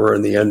believe we were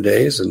in the end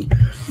days, and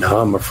now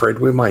I'm afraid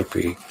we might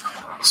be.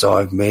 So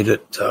I've made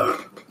it,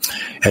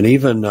 and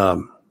even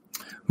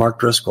Mark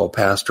Driscoll,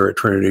 pastor at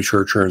Trinity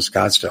Church here in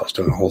Scottsdale, is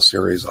doing a whole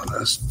series on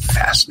this.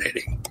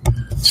 Fascinating.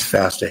 It's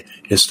fascinating.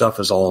 His stuff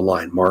is all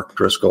online. Mark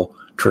Driscoll,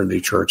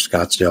 Trinity Church,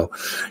 Scottsdale.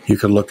 You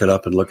can look it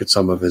up and look at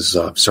some of his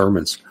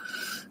sermons.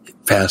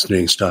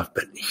 Fascinating stuff.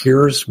 But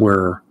here's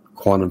where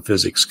quantum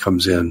physics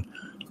comes in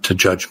to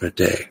Judgment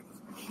Day.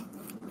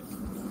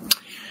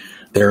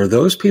 There are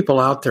those people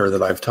out there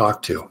that I've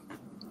talked to,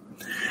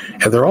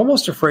 and they're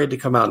almost afraid to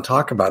come out and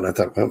talk about it. And I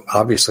thought, well,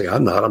 obviously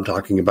I'm not. I'm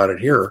talking about it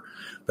here.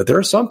 But there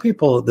are some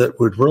people that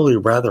would really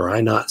rather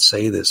I not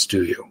say this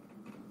to you.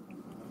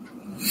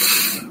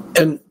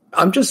 And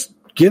I'm just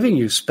giving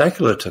you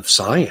speculative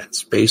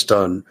science based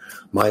on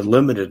my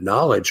limited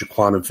knowledge of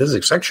quantum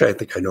physics. Actually, I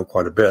think I know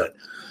quite a bit,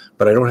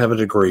 but I don't have a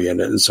degree in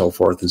it and so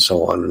forth and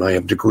so on. And I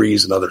have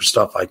degrees and other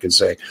stuff I can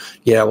say,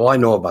 yeah, well, I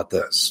know about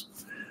this.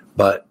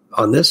 But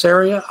on this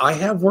area, I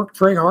have worked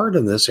very hard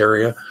in this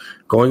area,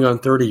 going on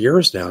 30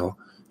 years now,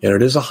 and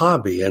it is a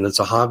hobby, and it's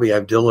a hobby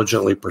I've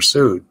diligently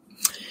pursued.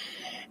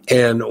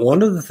 And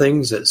one of the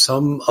things that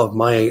some of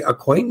my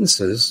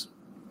acquaintances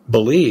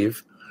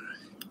believe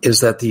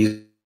is that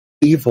these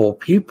evil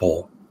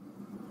people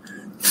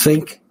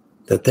think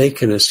that they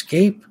can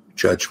escape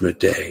Judgment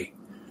Day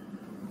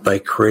by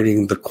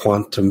creating the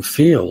quantum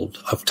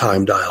field of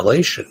time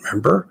dilation.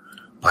 Remember?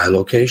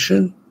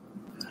 Bilocation.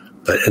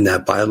 But in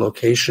that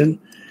bilocation,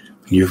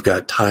 you've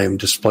got time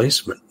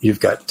displacement. You've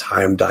got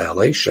time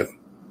dilation.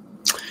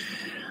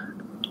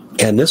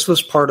 And this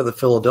was part of the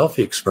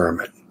Philadelphia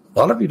experiment. A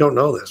lot of you don't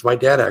know this. My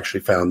dad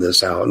actually found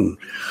this out, and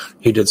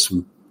he did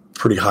some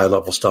pretty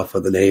high-level stuff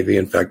with the Navy.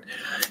 In fact,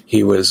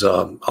 he was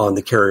on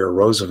the carrier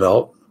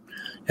Roosevelt,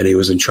 and he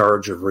was in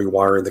charge of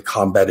rewiring the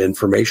Combat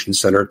Information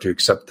Center to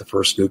accept the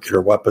first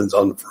nuclear weapons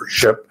on the first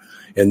ship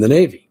in the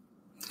Navy.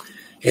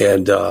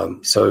 And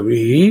so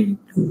he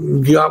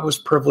was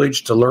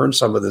privileged to learn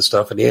some of this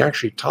stuff, and he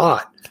actually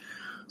taught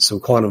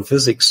some quantum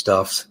physics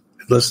stuff.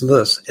 Listen to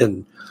this,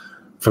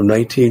 from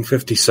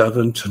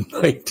 1957 to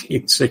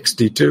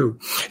 1962.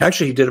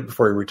 Actually, he did it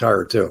before he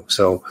retired, too.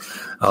 So,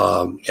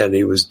 and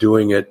he was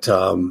doing it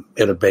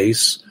at a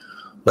base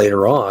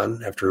later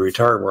on after he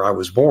retired where I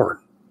was born.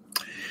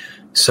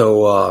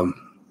 So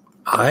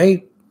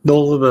I know a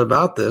little bit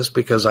about this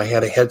because I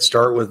had a head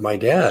start with my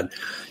dad.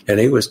 And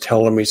he was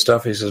telling me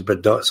stuff. He says,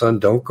 but son,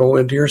 don't go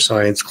into your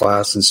science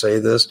class and say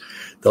this.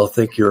 They'll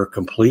think you're a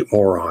complete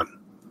moron.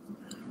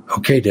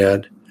 Okay,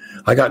 Dad.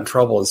 I got in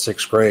trouble in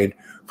 6th grade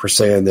for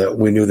saying that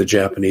we knew the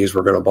Japanese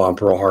were going to bomb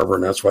Pearl Harbor,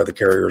 and that's why the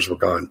carriers were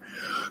gone.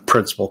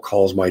 Principal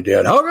calls my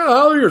dad.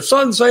 How are your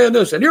son saying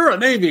this? And you're a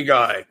Navy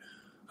guy.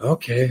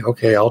 Okay,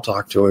 I'll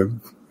talk to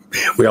him.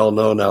 We all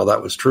know now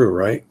that was true,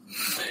 right?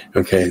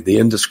 Okay, the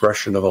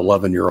indiscretion of an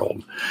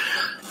 11-year-old.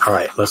 All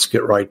right, let's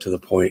get right to the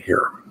point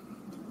here.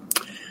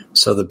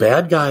 So the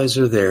bad guys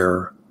are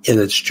there, and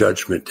it's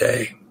Judgment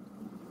Day.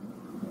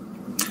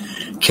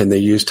 Can they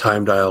use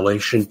time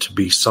dilation to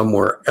be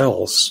somewhere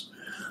else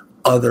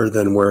other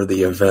than where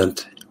the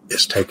event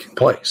is taking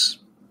place?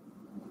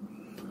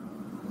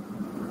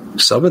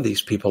 Some of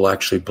these people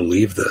actually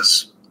believe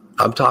this.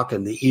 I'm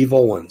talking the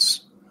evil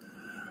ones.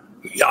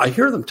 I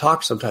hear them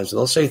talk sometimes, and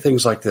they'll say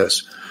things like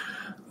this.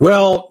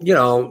 Well,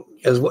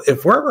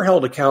 if we're ever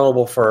held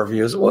accountable for our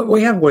views,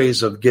 we have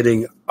ways of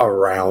getting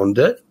around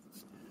it.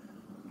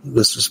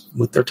 This is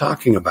what they're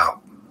talking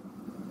about.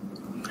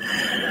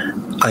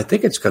 I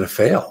think it's going to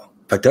fail.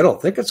 In fact, I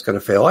don't think it's going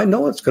to fail. I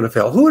know it's going to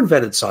fail. Who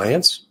invented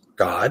science?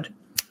 God.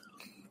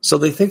 So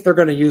they think they're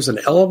going to use an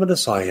element of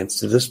science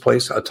to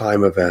displace a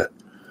time event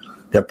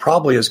that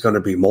probably is going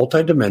to be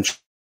multidimensional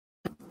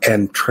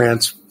and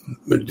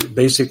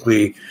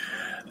basically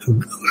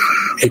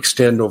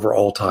extend over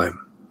all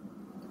time.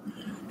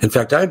 In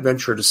fact, I'd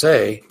venture to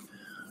say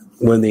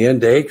when the end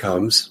day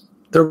comes,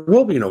 there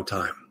will be no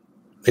time.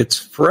 It's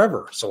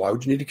forever. So why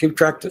would you need to keep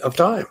track of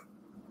time?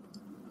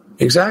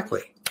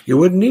 Exactly. You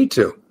wouldn't need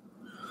to.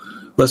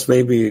 Unless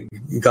maybe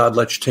God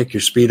lets you take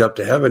your speed up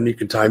to heaven, you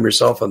can time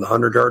yourself on the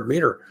 100-yard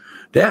meter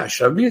dash.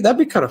 That'd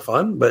be kind of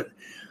fun, but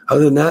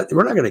other than that,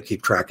 we're not going to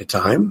keep track of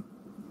time.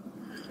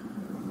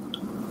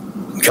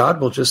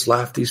 God will just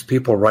laugh these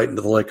people right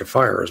into the lake of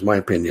fire, is my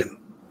opinion.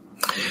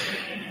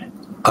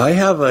 I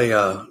have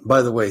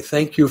by the way,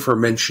 thank you for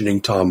mentioning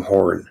Tom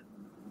Horn.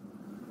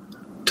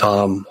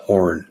 Tom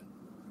Horn.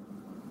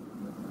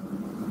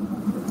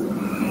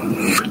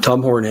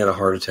 Tom Horn had a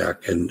heart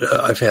attack, and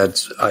I've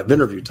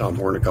interviewed Tom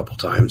Horn a couple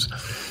times,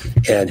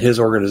 and his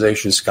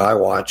organization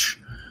Skywatch,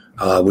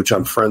 which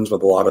I'm friends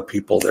with a lot of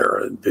people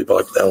there, people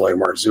like L.A.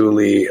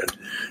 Marzulli and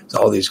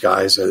all these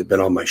guys that have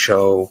been on my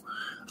show.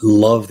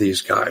 Love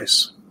these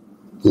guys,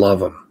 love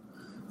them.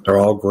 They're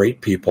all great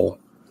people,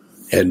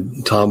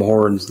 and Tom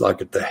Horn's he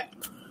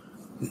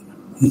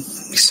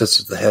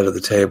sits at the head of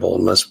the table,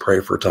 and let's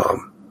pray for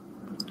Tom.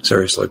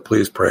 Seriously,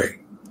 please pray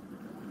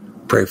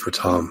for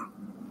Tom.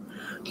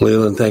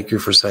 Leland, thank you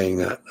for saying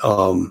that.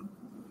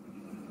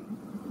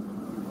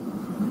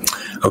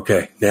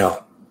 Okay,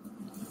 now,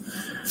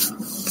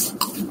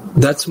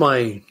 that's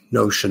my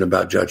notion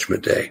about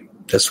Judgment Day.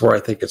 That's where I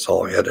think it's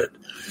all headed.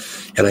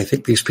 And I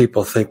think these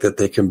people think that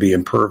they can be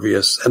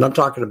impervious. And I'm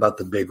talking about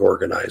the big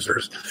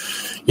organizers.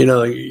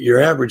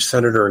 Your average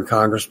senator and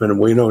congressman,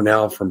 and we know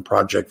now from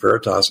Project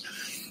Veritas,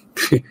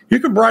 you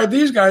can bribe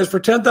these guys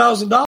for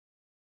 $10,000.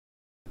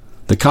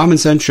 The Common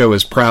Sense Show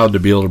is proud to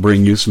be able to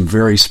bring you some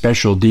very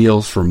special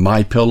deals from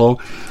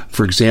MyPillow.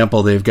 For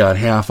example, they've got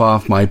half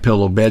off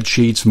MyPillow bed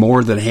sheets,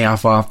 more than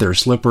half off their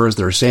slippers,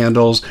 their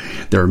sandals,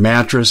 their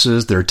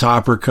mattresses, their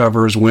topper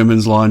covers,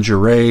 women's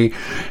lingerie.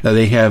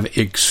 They have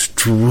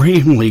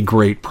extremely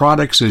great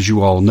products, as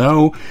you all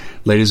know.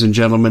 Ladies and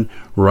gentlemen,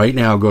 right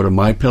now go to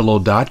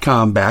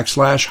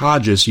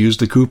mypillow.com/Hodges. Use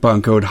the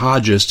coupon code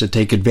Hodges to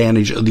take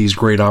advantage of these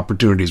great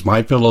opportunities.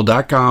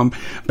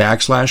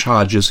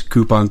 mypillow.com/Hodges,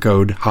 coupon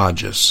code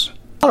Hodges.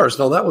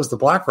 No, that was the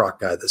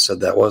BlackRock guy that said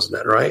that, wasn't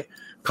it, right?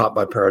 Caught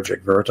by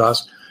Project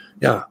Veritas.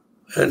 Yeah.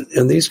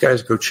 And these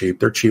guys go cheap.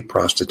 They're cheap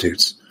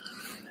prostitutes.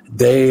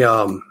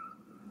 No,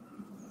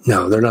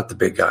 they're not the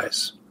big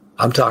guys.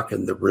 I'm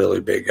talking the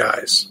really big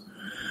guys.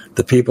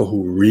 The people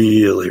who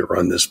really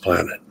run this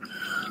planet.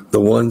 The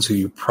ones who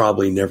you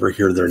probably never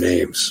hear their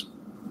names.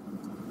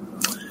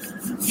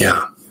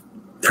 Yeah,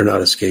 they're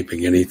not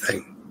escaping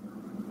anything.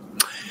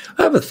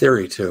 I have a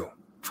theory, too,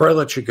 before I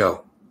let you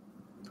go.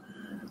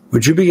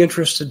 Would you be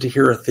interested to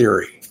hear a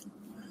theory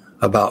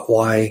about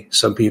why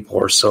some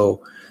people are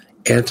so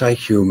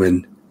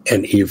anti-human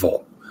and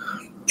evil?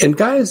 And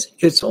guys,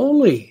 it's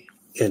only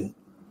a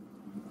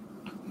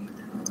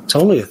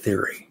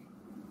theory.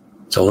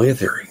 It's only a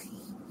theory.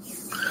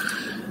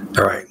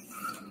 All right.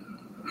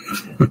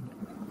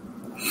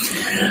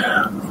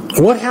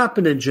 What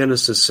happened in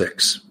Genesis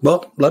 6?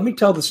 Well, let me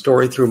tell the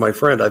story through my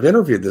friend. I've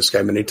interviewed this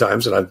guy many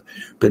times, and I've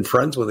been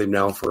friends with him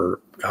now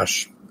for,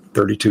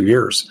 32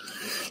 years.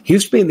 He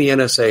used to be in the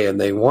NSA, and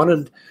they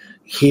wanted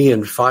he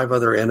and 5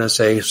 other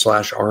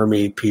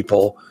NSA/Army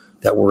people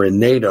that were in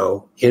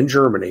NATO in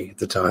Germany at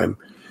the time,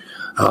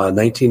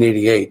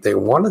 1988. They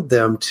wanted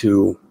them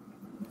to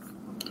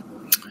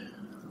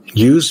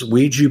use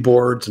Ouija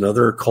boards and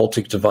other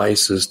occultic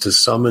devices to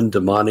summon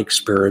demonic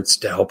spirits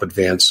to help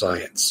advance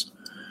science,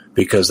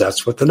 because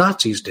that's what the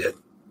Nazis did.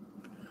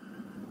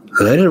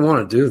 And they didn't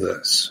want to do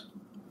this.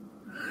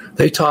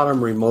 They taught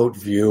them remote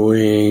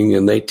viewing,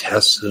 and they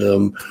tested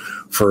them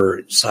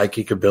for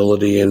psychic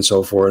ability and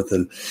so forth.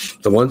 And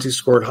the ones who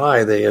scored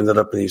high, they ended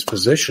up in these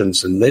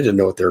positions, and they didn't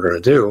know what they were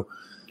going to do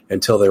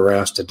until they were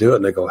asked to do it.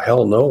 And they go,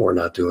 hell no, we're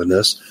not doing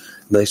this.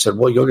 And they said,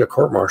 well, you'll get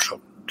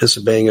court-martialed,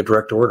 disobeying a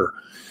direct order.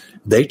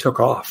 They took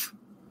off.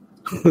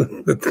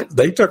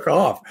 They took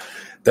off.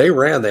 They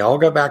ran. They all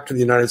got back to the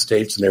United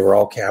States, and they were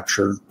all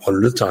captured one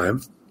at a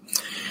time.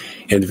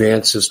 And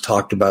Vance has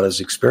talked about his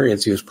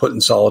experience. He was put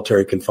in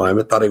solitary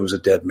confinement, thought he was a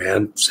dead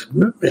man, said,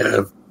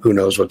 yeah, who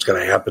knows what's going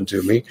to happen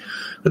to me,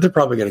 but they're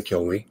probably going to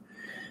kill me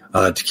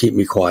to keep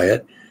me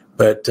quiet.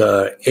 But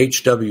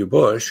H.W.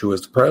 Bush, who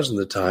was the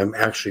president at the time,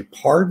 actually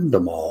pardoned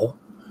them all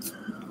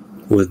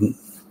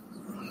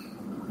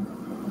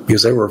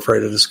because they were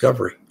afraid of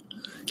discovery.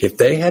 If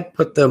they had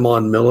put them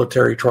on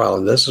military trial,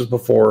 and this is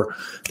before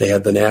they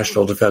had the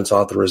National Defense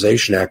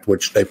Authorization Act,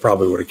 which they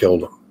probably would have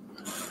killed them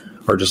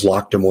or just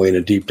locked them away in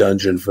a deep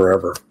dungeon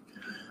forever.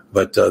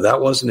 But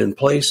that wasn't in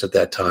place at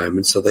that time.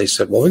 And so they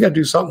said, well, we got to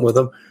do something with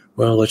them.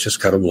 Well, let's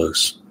just cut them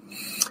loose.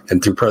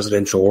 And through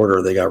presidential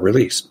order, they got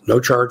released. No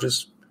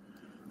charges.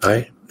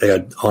 Right? They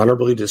got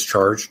honorably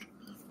discharged,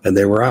 and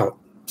they were out.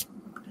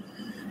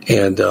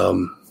 And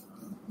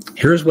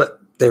here's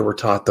what they were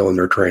taught, though, in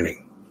their training.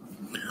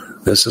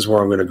 This is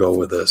where I'm going to go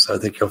with this. I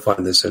think you'll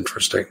find this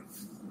interesting.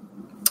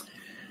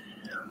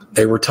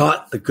 They were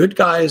taught the good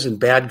guys and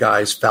bad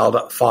guys fought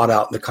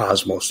out in the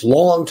cosmos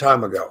long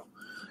time ago,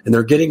 and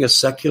they're getting a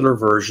secular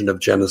version of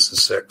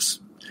Genesis 6.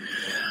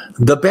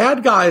 The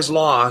bad guys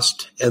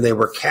lost, and they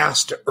were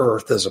cast to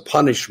earth as a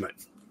punishment.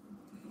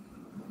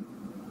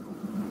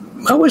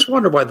 I always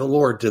wonder why the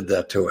Lord did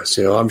that to us.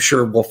 I'm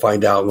sure we'll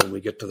find out when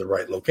we get to the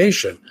right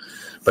location,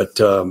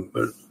 but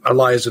our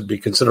lives would be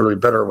considerably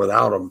better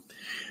without them.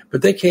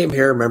 But they came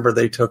here, remember,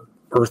 they took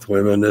earth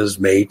women as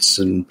mates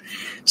and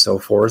so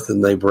forth,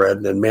 and they bred,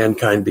 and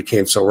mankind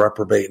became so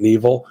reprobate and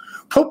evil.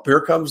 Poop, here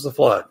comes the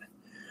flood.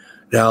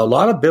 Now, a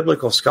lot of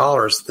biblical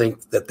scholars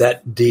think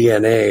that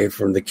DNA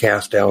from the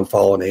cast down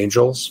fallen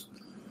angels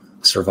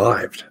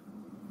survived.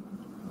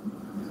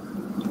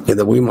 And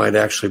that we might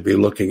actually be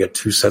looking at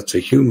 2 sets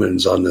of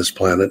humans on this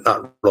planet,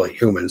 not really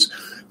humans,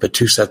 but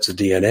 2 sets of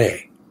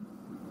DNA.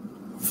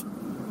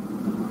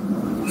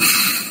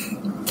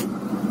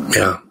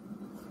 Yeah.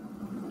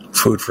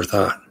 Food for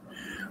thought.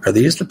 Are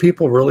these the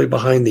people really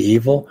behind the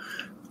evil?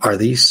 Are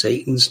these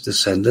Satan's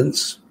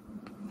descendants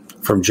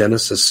from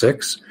Genesis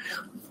 6?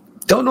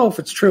 Don't know if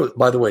it's true.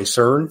 By the way,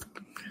 CERN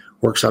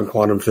works on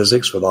quantum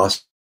physics with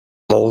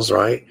oscillators,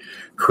 right?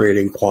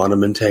 Creating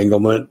quantum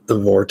entanglement, the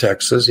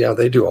vortexes. Yeah,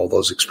 they do all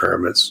those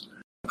experiments.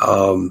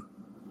 I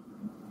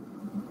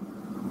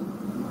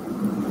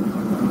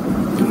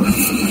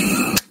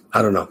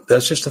don't know.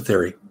 That's just a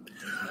theory.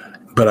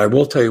 But I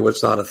will tell you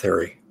what's not a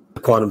theory.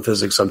 Quantum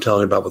physics I'm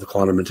telling you about with the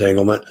quantum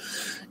entanglement.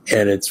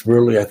 And it's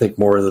really, I think,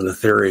 more than a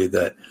theory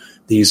that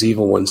these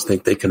evil ones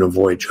think they can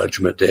avoid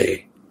Judgment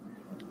Day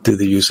through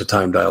the use of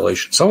time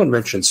dilation. Someone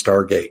mentioned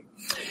Stargate.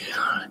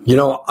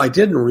 I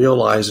didn't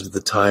realize it at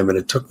the time, and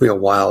it took me a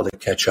while to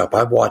catch up.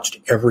 I've watched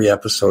every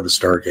episode of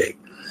Stargate.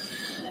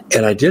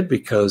 And I did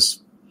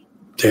because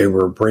they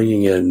were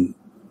bringing in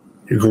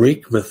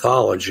Greek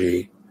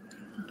mythology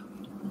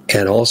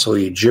and also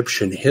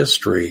Egyptian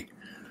history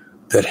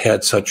that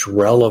had such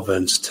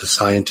relevance to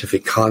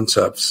scientific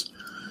concepts.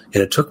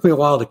 And it took me a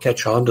while to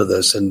catch on to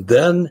this. And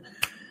then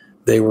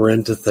they were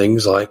into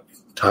things like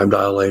time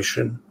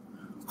dilation,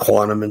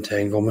 quantum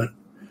entanglement.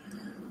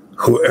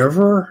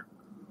 Whoever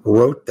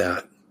wrote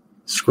that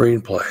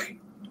screenplay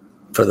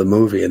for the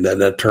movie, and then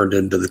that turned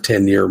into the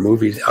 10-year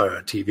movie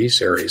TV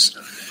series,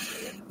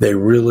 they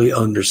really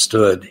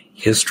understood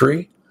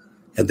history,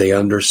 and they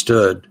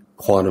understood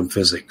quantum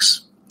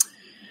physics.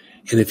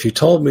 And if you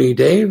told me,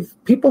 Dave,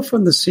 people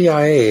from the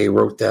CIA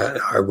wrote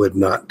that, I would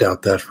not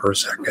doubt that for a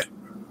second.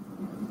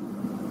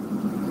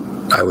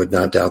 I would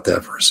not doubt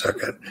that for a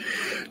second.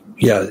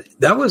 Yeah,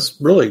 that was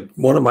really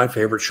one of my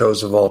favorite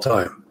shows of all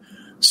time,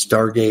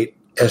 Stargate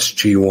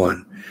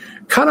SG-1.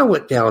 Kind of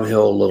went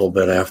downhill a little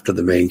bit after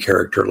the main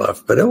character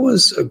left, but it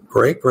was a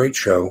great, great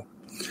show.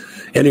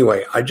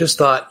 Anyway, I just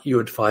thought you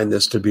would find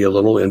this to be a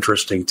little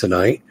interesting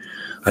tonight.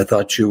 I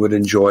thought you would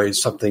enjoy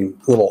something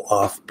a little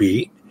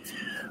offbeat.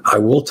 I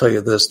will tell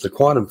you this, the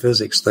quantum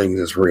physics thing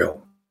is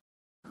real.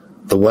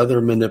 The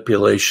weather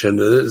manipulation,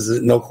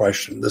 no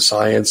question. The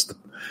science,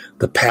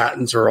 the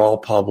patents are all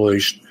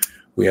published.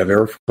 We have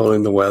air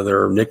controlling the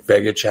weather. Nick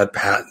Begich had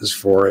patents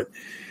for it.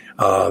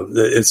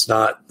 It's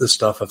not the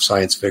stuff of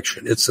science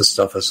fiction. It's the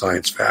stuff of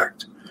science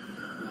fact.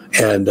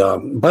 And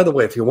by the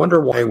way, if you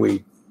wonder why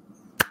we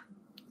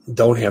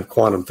don't have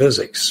quantum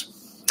physics,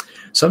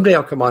 someday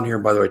I'll come on here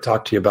and, by the way,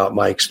 talk to you about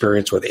my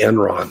experience with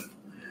Enron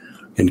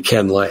and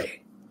Ken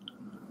Lay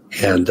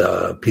and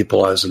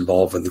people I was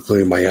involved with,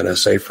 including my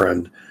NSA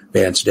friend,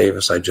 Vance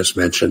Davis, I just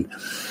mentioned.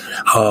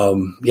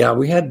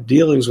 We had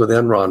dealings with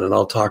Enron, and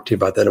I'll talk to you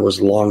about that. It was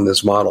along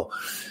this model.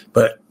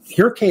 But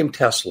here came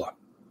Tesla,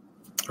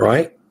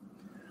 right?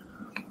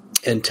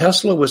 And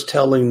Tesla was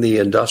telling the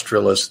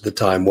industrialists at the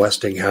time,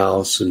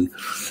 Westinghouse and,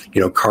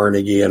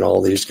 Carnegie and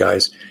all these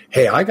guys,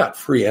 hey, I got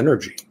free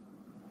energy.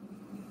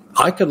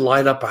 I can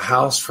light up a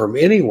house from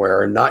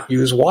anywhere and not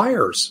use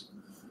wires.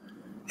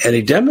 And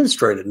he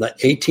demonstrated. In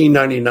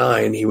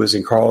 1899, he was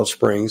in Colorado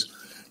Springs.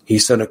 He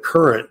sent a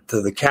current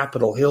to the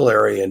Capitol Hill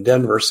area in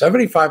Denver,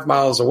 75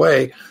 miles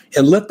away,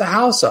 and lit the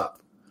house up.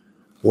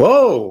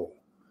 Whoa!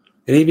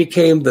 And he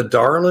became the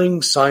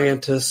darling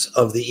scientist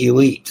of the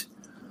elite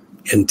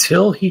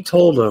until he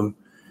told them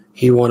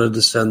he wanted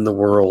to send the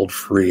world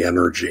free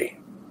energy.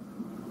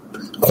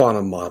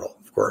 Quantum model,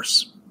 of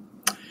course.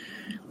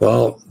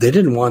 Well, they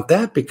didn't want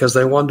that because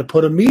they wanted to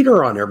put a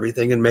meter on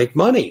everything and make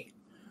money.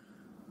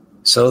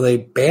 So they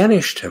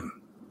banished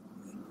him.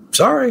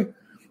 Sorry,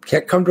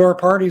 can't come to our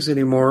parties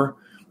anymore.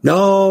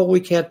 No,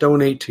 we can't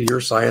donate to your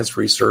science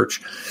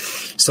research.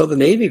 So the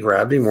Navy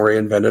grabbed him, where he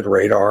invented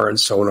radar and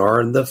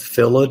sonar and the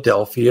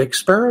Philadelphia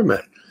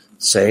experiment.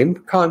 Same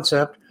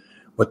concept.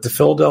 What the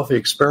Philadelphia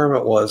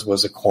experiment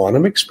was a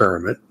quantum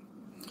experiment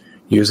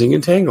using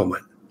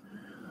entanglement.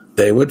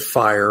 They would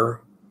fire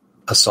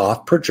a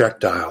soft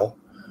projectile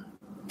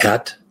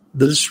at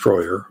the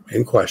destroyer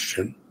in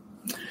question,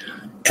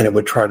 and it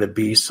would try to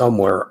be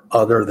somewhere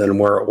other than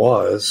where it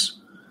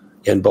was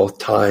in both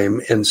time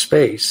and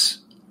space,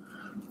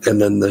 and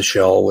then the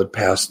shell would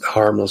pass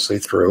harmlessly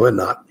through and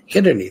not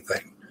hit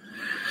anything.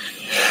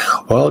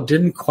 Well, it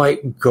didn't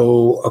quite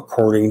go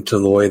according to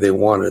the way they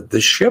wanted.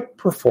 The ship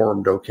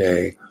performed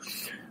okay,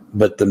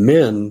 but the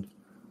men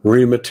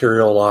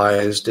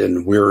rematerialized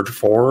in weird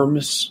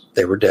forms.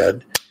 They were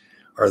dead.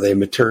 Or they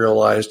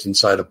materialized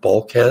inside of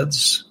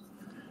bulkheads.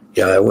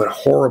 Yeah, it went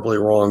horribly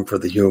wrong for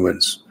the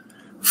humans.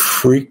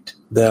 Freaked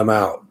them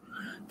out.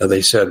 Now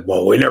they said,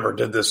 well, we never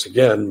did this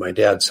again. My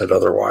dad said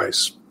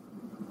otherwise.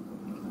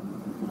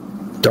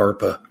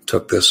 DARPA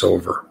took this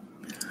over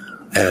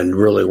and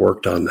really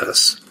worked on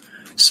this.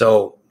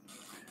 So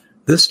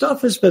this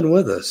stuff has been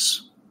with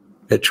us.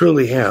 It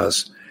truly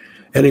has.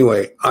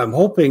 Anyway, I'm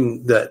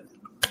hoping that,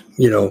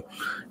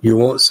 you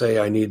won't say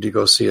I need to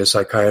go see a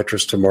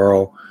psychiatrist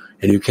tomorrow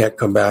and you can't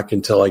come back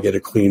until I get a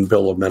clean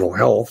bill of mental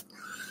health.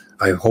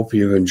 I hope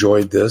you've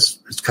enjoyed this.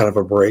 It's kind of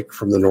a break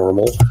from the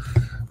normal.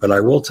 But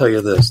I will tell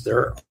you this,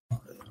 there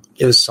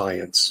is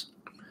science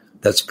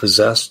that's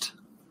possessed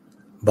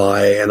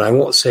by, and I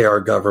won't say our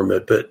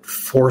government, but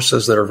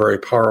forces that are very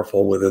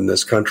powerful within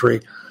this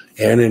country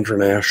and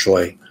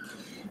internationally.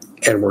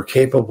 And we're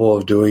capable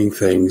of doing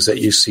things that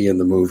you see in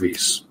the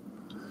movies.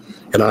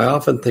 And I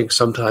often think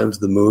sometimes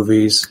the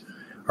movies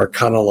are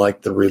kind of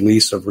like the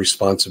release of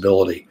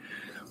responsibility.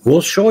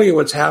 We'll show you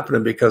what's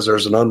happening because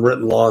there's an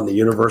unwritten law in the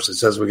universe that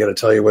says we got to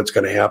tell you what's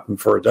going to happen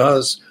before it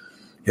does,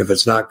 if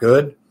it's not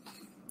good.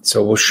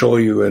 So we'll show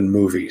you in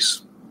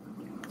movies.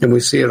 And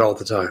we see it all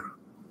the time.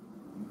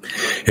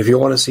 If you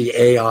want to see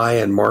AI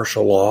and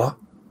martial law,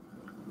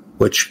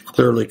 which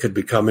clearly could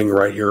be coming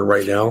right here,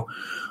 right now,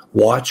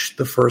 watch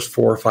the first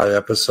 4 or 5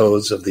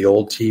 episodes of the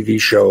old TV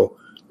show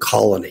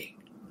Colony.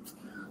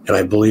 And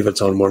I believe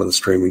it's on one of the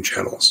streaming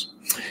channels.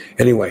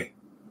 Anyway,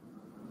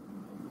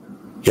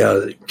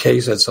 yeah, Kay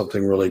said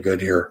something really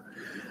good here.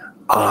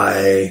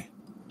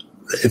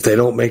 If they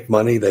don't make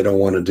money, they don't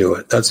want to do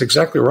it. That's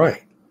exactly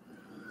right.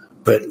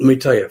 But let me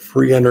tell you,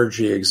 free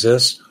energy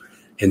exists.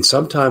 And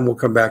sometime we'll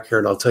come back here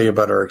and I'll tell you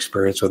about our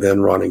experience with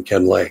Enron and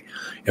Ken Lay.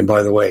 And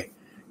by the way,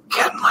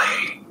 Ken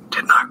Lay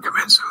did not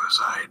commit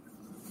suicide.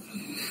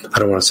 I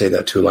don't want to say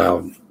that too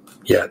loud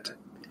yet.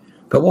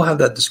 But we'll have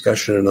that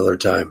discussion another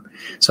time.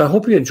 So I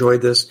hope you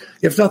enjoyed this.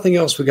 If nothing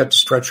else, we got to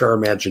stretch our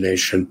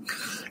imagination.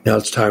 Now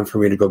it's time for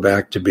me to go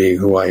back to being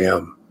who I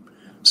am.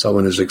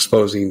 Someone who's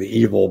exposing the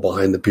evil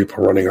behind the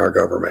people running our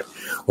government.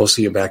 We'll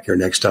see you back here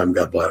next time.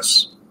 God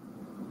bless.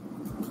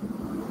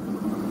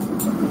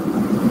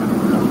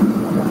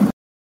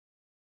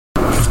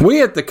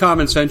 We at the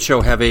Common Sense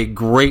Show have a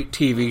great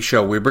TV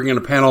show. We bring in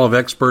a panel of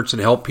experts that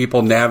help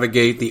people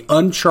navigate the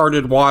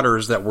uncharted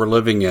waters that we're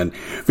living in.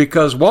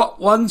 Because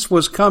what once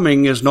was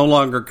coming is no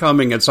longer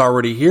coming. It's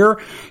already here,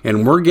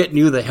 and we're getting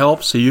you the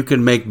help so you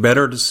can make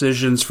better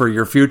decisions for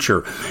your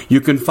future. You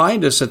can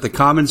find us at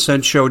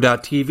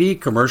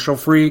thecommonsenseshow.tv,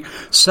 commercial-free,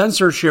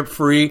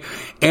 censorship-free,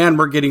 and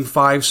we're getting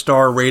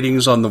 5-star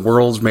ratings on the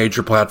world's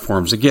major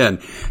platforms.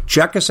 Again,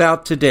 check us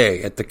out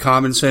today at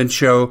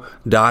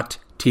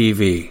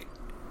thecommonsenseshow.tv.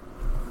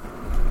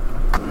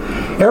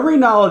 Every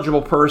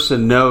knowledgeable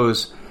person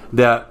knows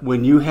that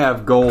when you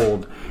have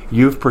gold,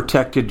 you've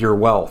protected your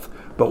wealth.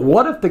 But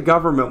what if the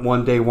government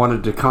one day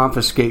wanted to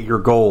confiscate your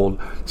gold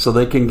so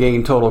they can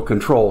gain total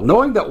control,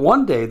 knowing that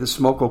one day the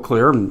smoke will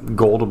clear and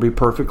gold will be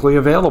perfectly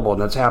available,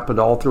 and that's happened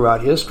all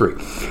throughout history.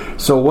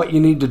 So what you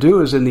need to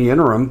do is, in the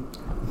interim,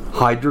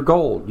 hide your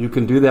gold. You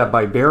can do that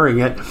by burying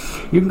it.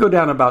 You can go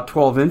down about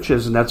 12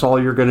 inches, and that's all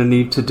you're going to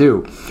need to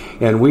do.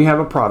 And we have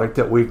a product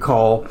that we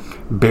call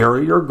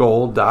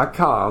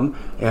buryyourgold.com,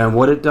 and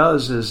what it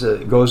does is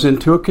it goes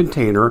into a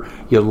container.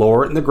 You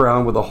lower it in the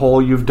ground with a hole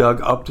you've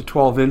dug up to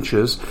 12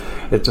 inches.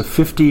 It's a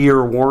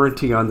 50-year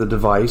warranty on the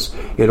device.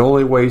 It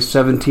only weighs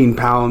 17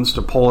 pounds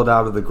to pull it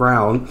out of the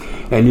ground,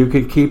 and you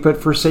can keep it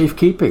for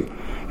safekeeping.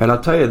 And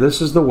I'll tell you,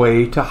 this is the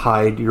way to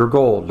hide your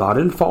gold, not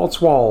in false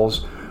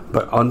walls,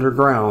 but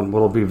underground,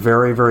 will be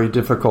very, very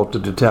difficult to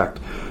detect.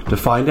 To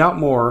find out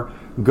more,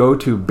 go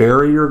to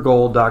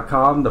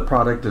buryyourgold.com. The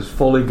product is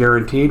fully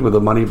guaranteed with a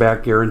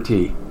money-back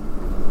guarantee.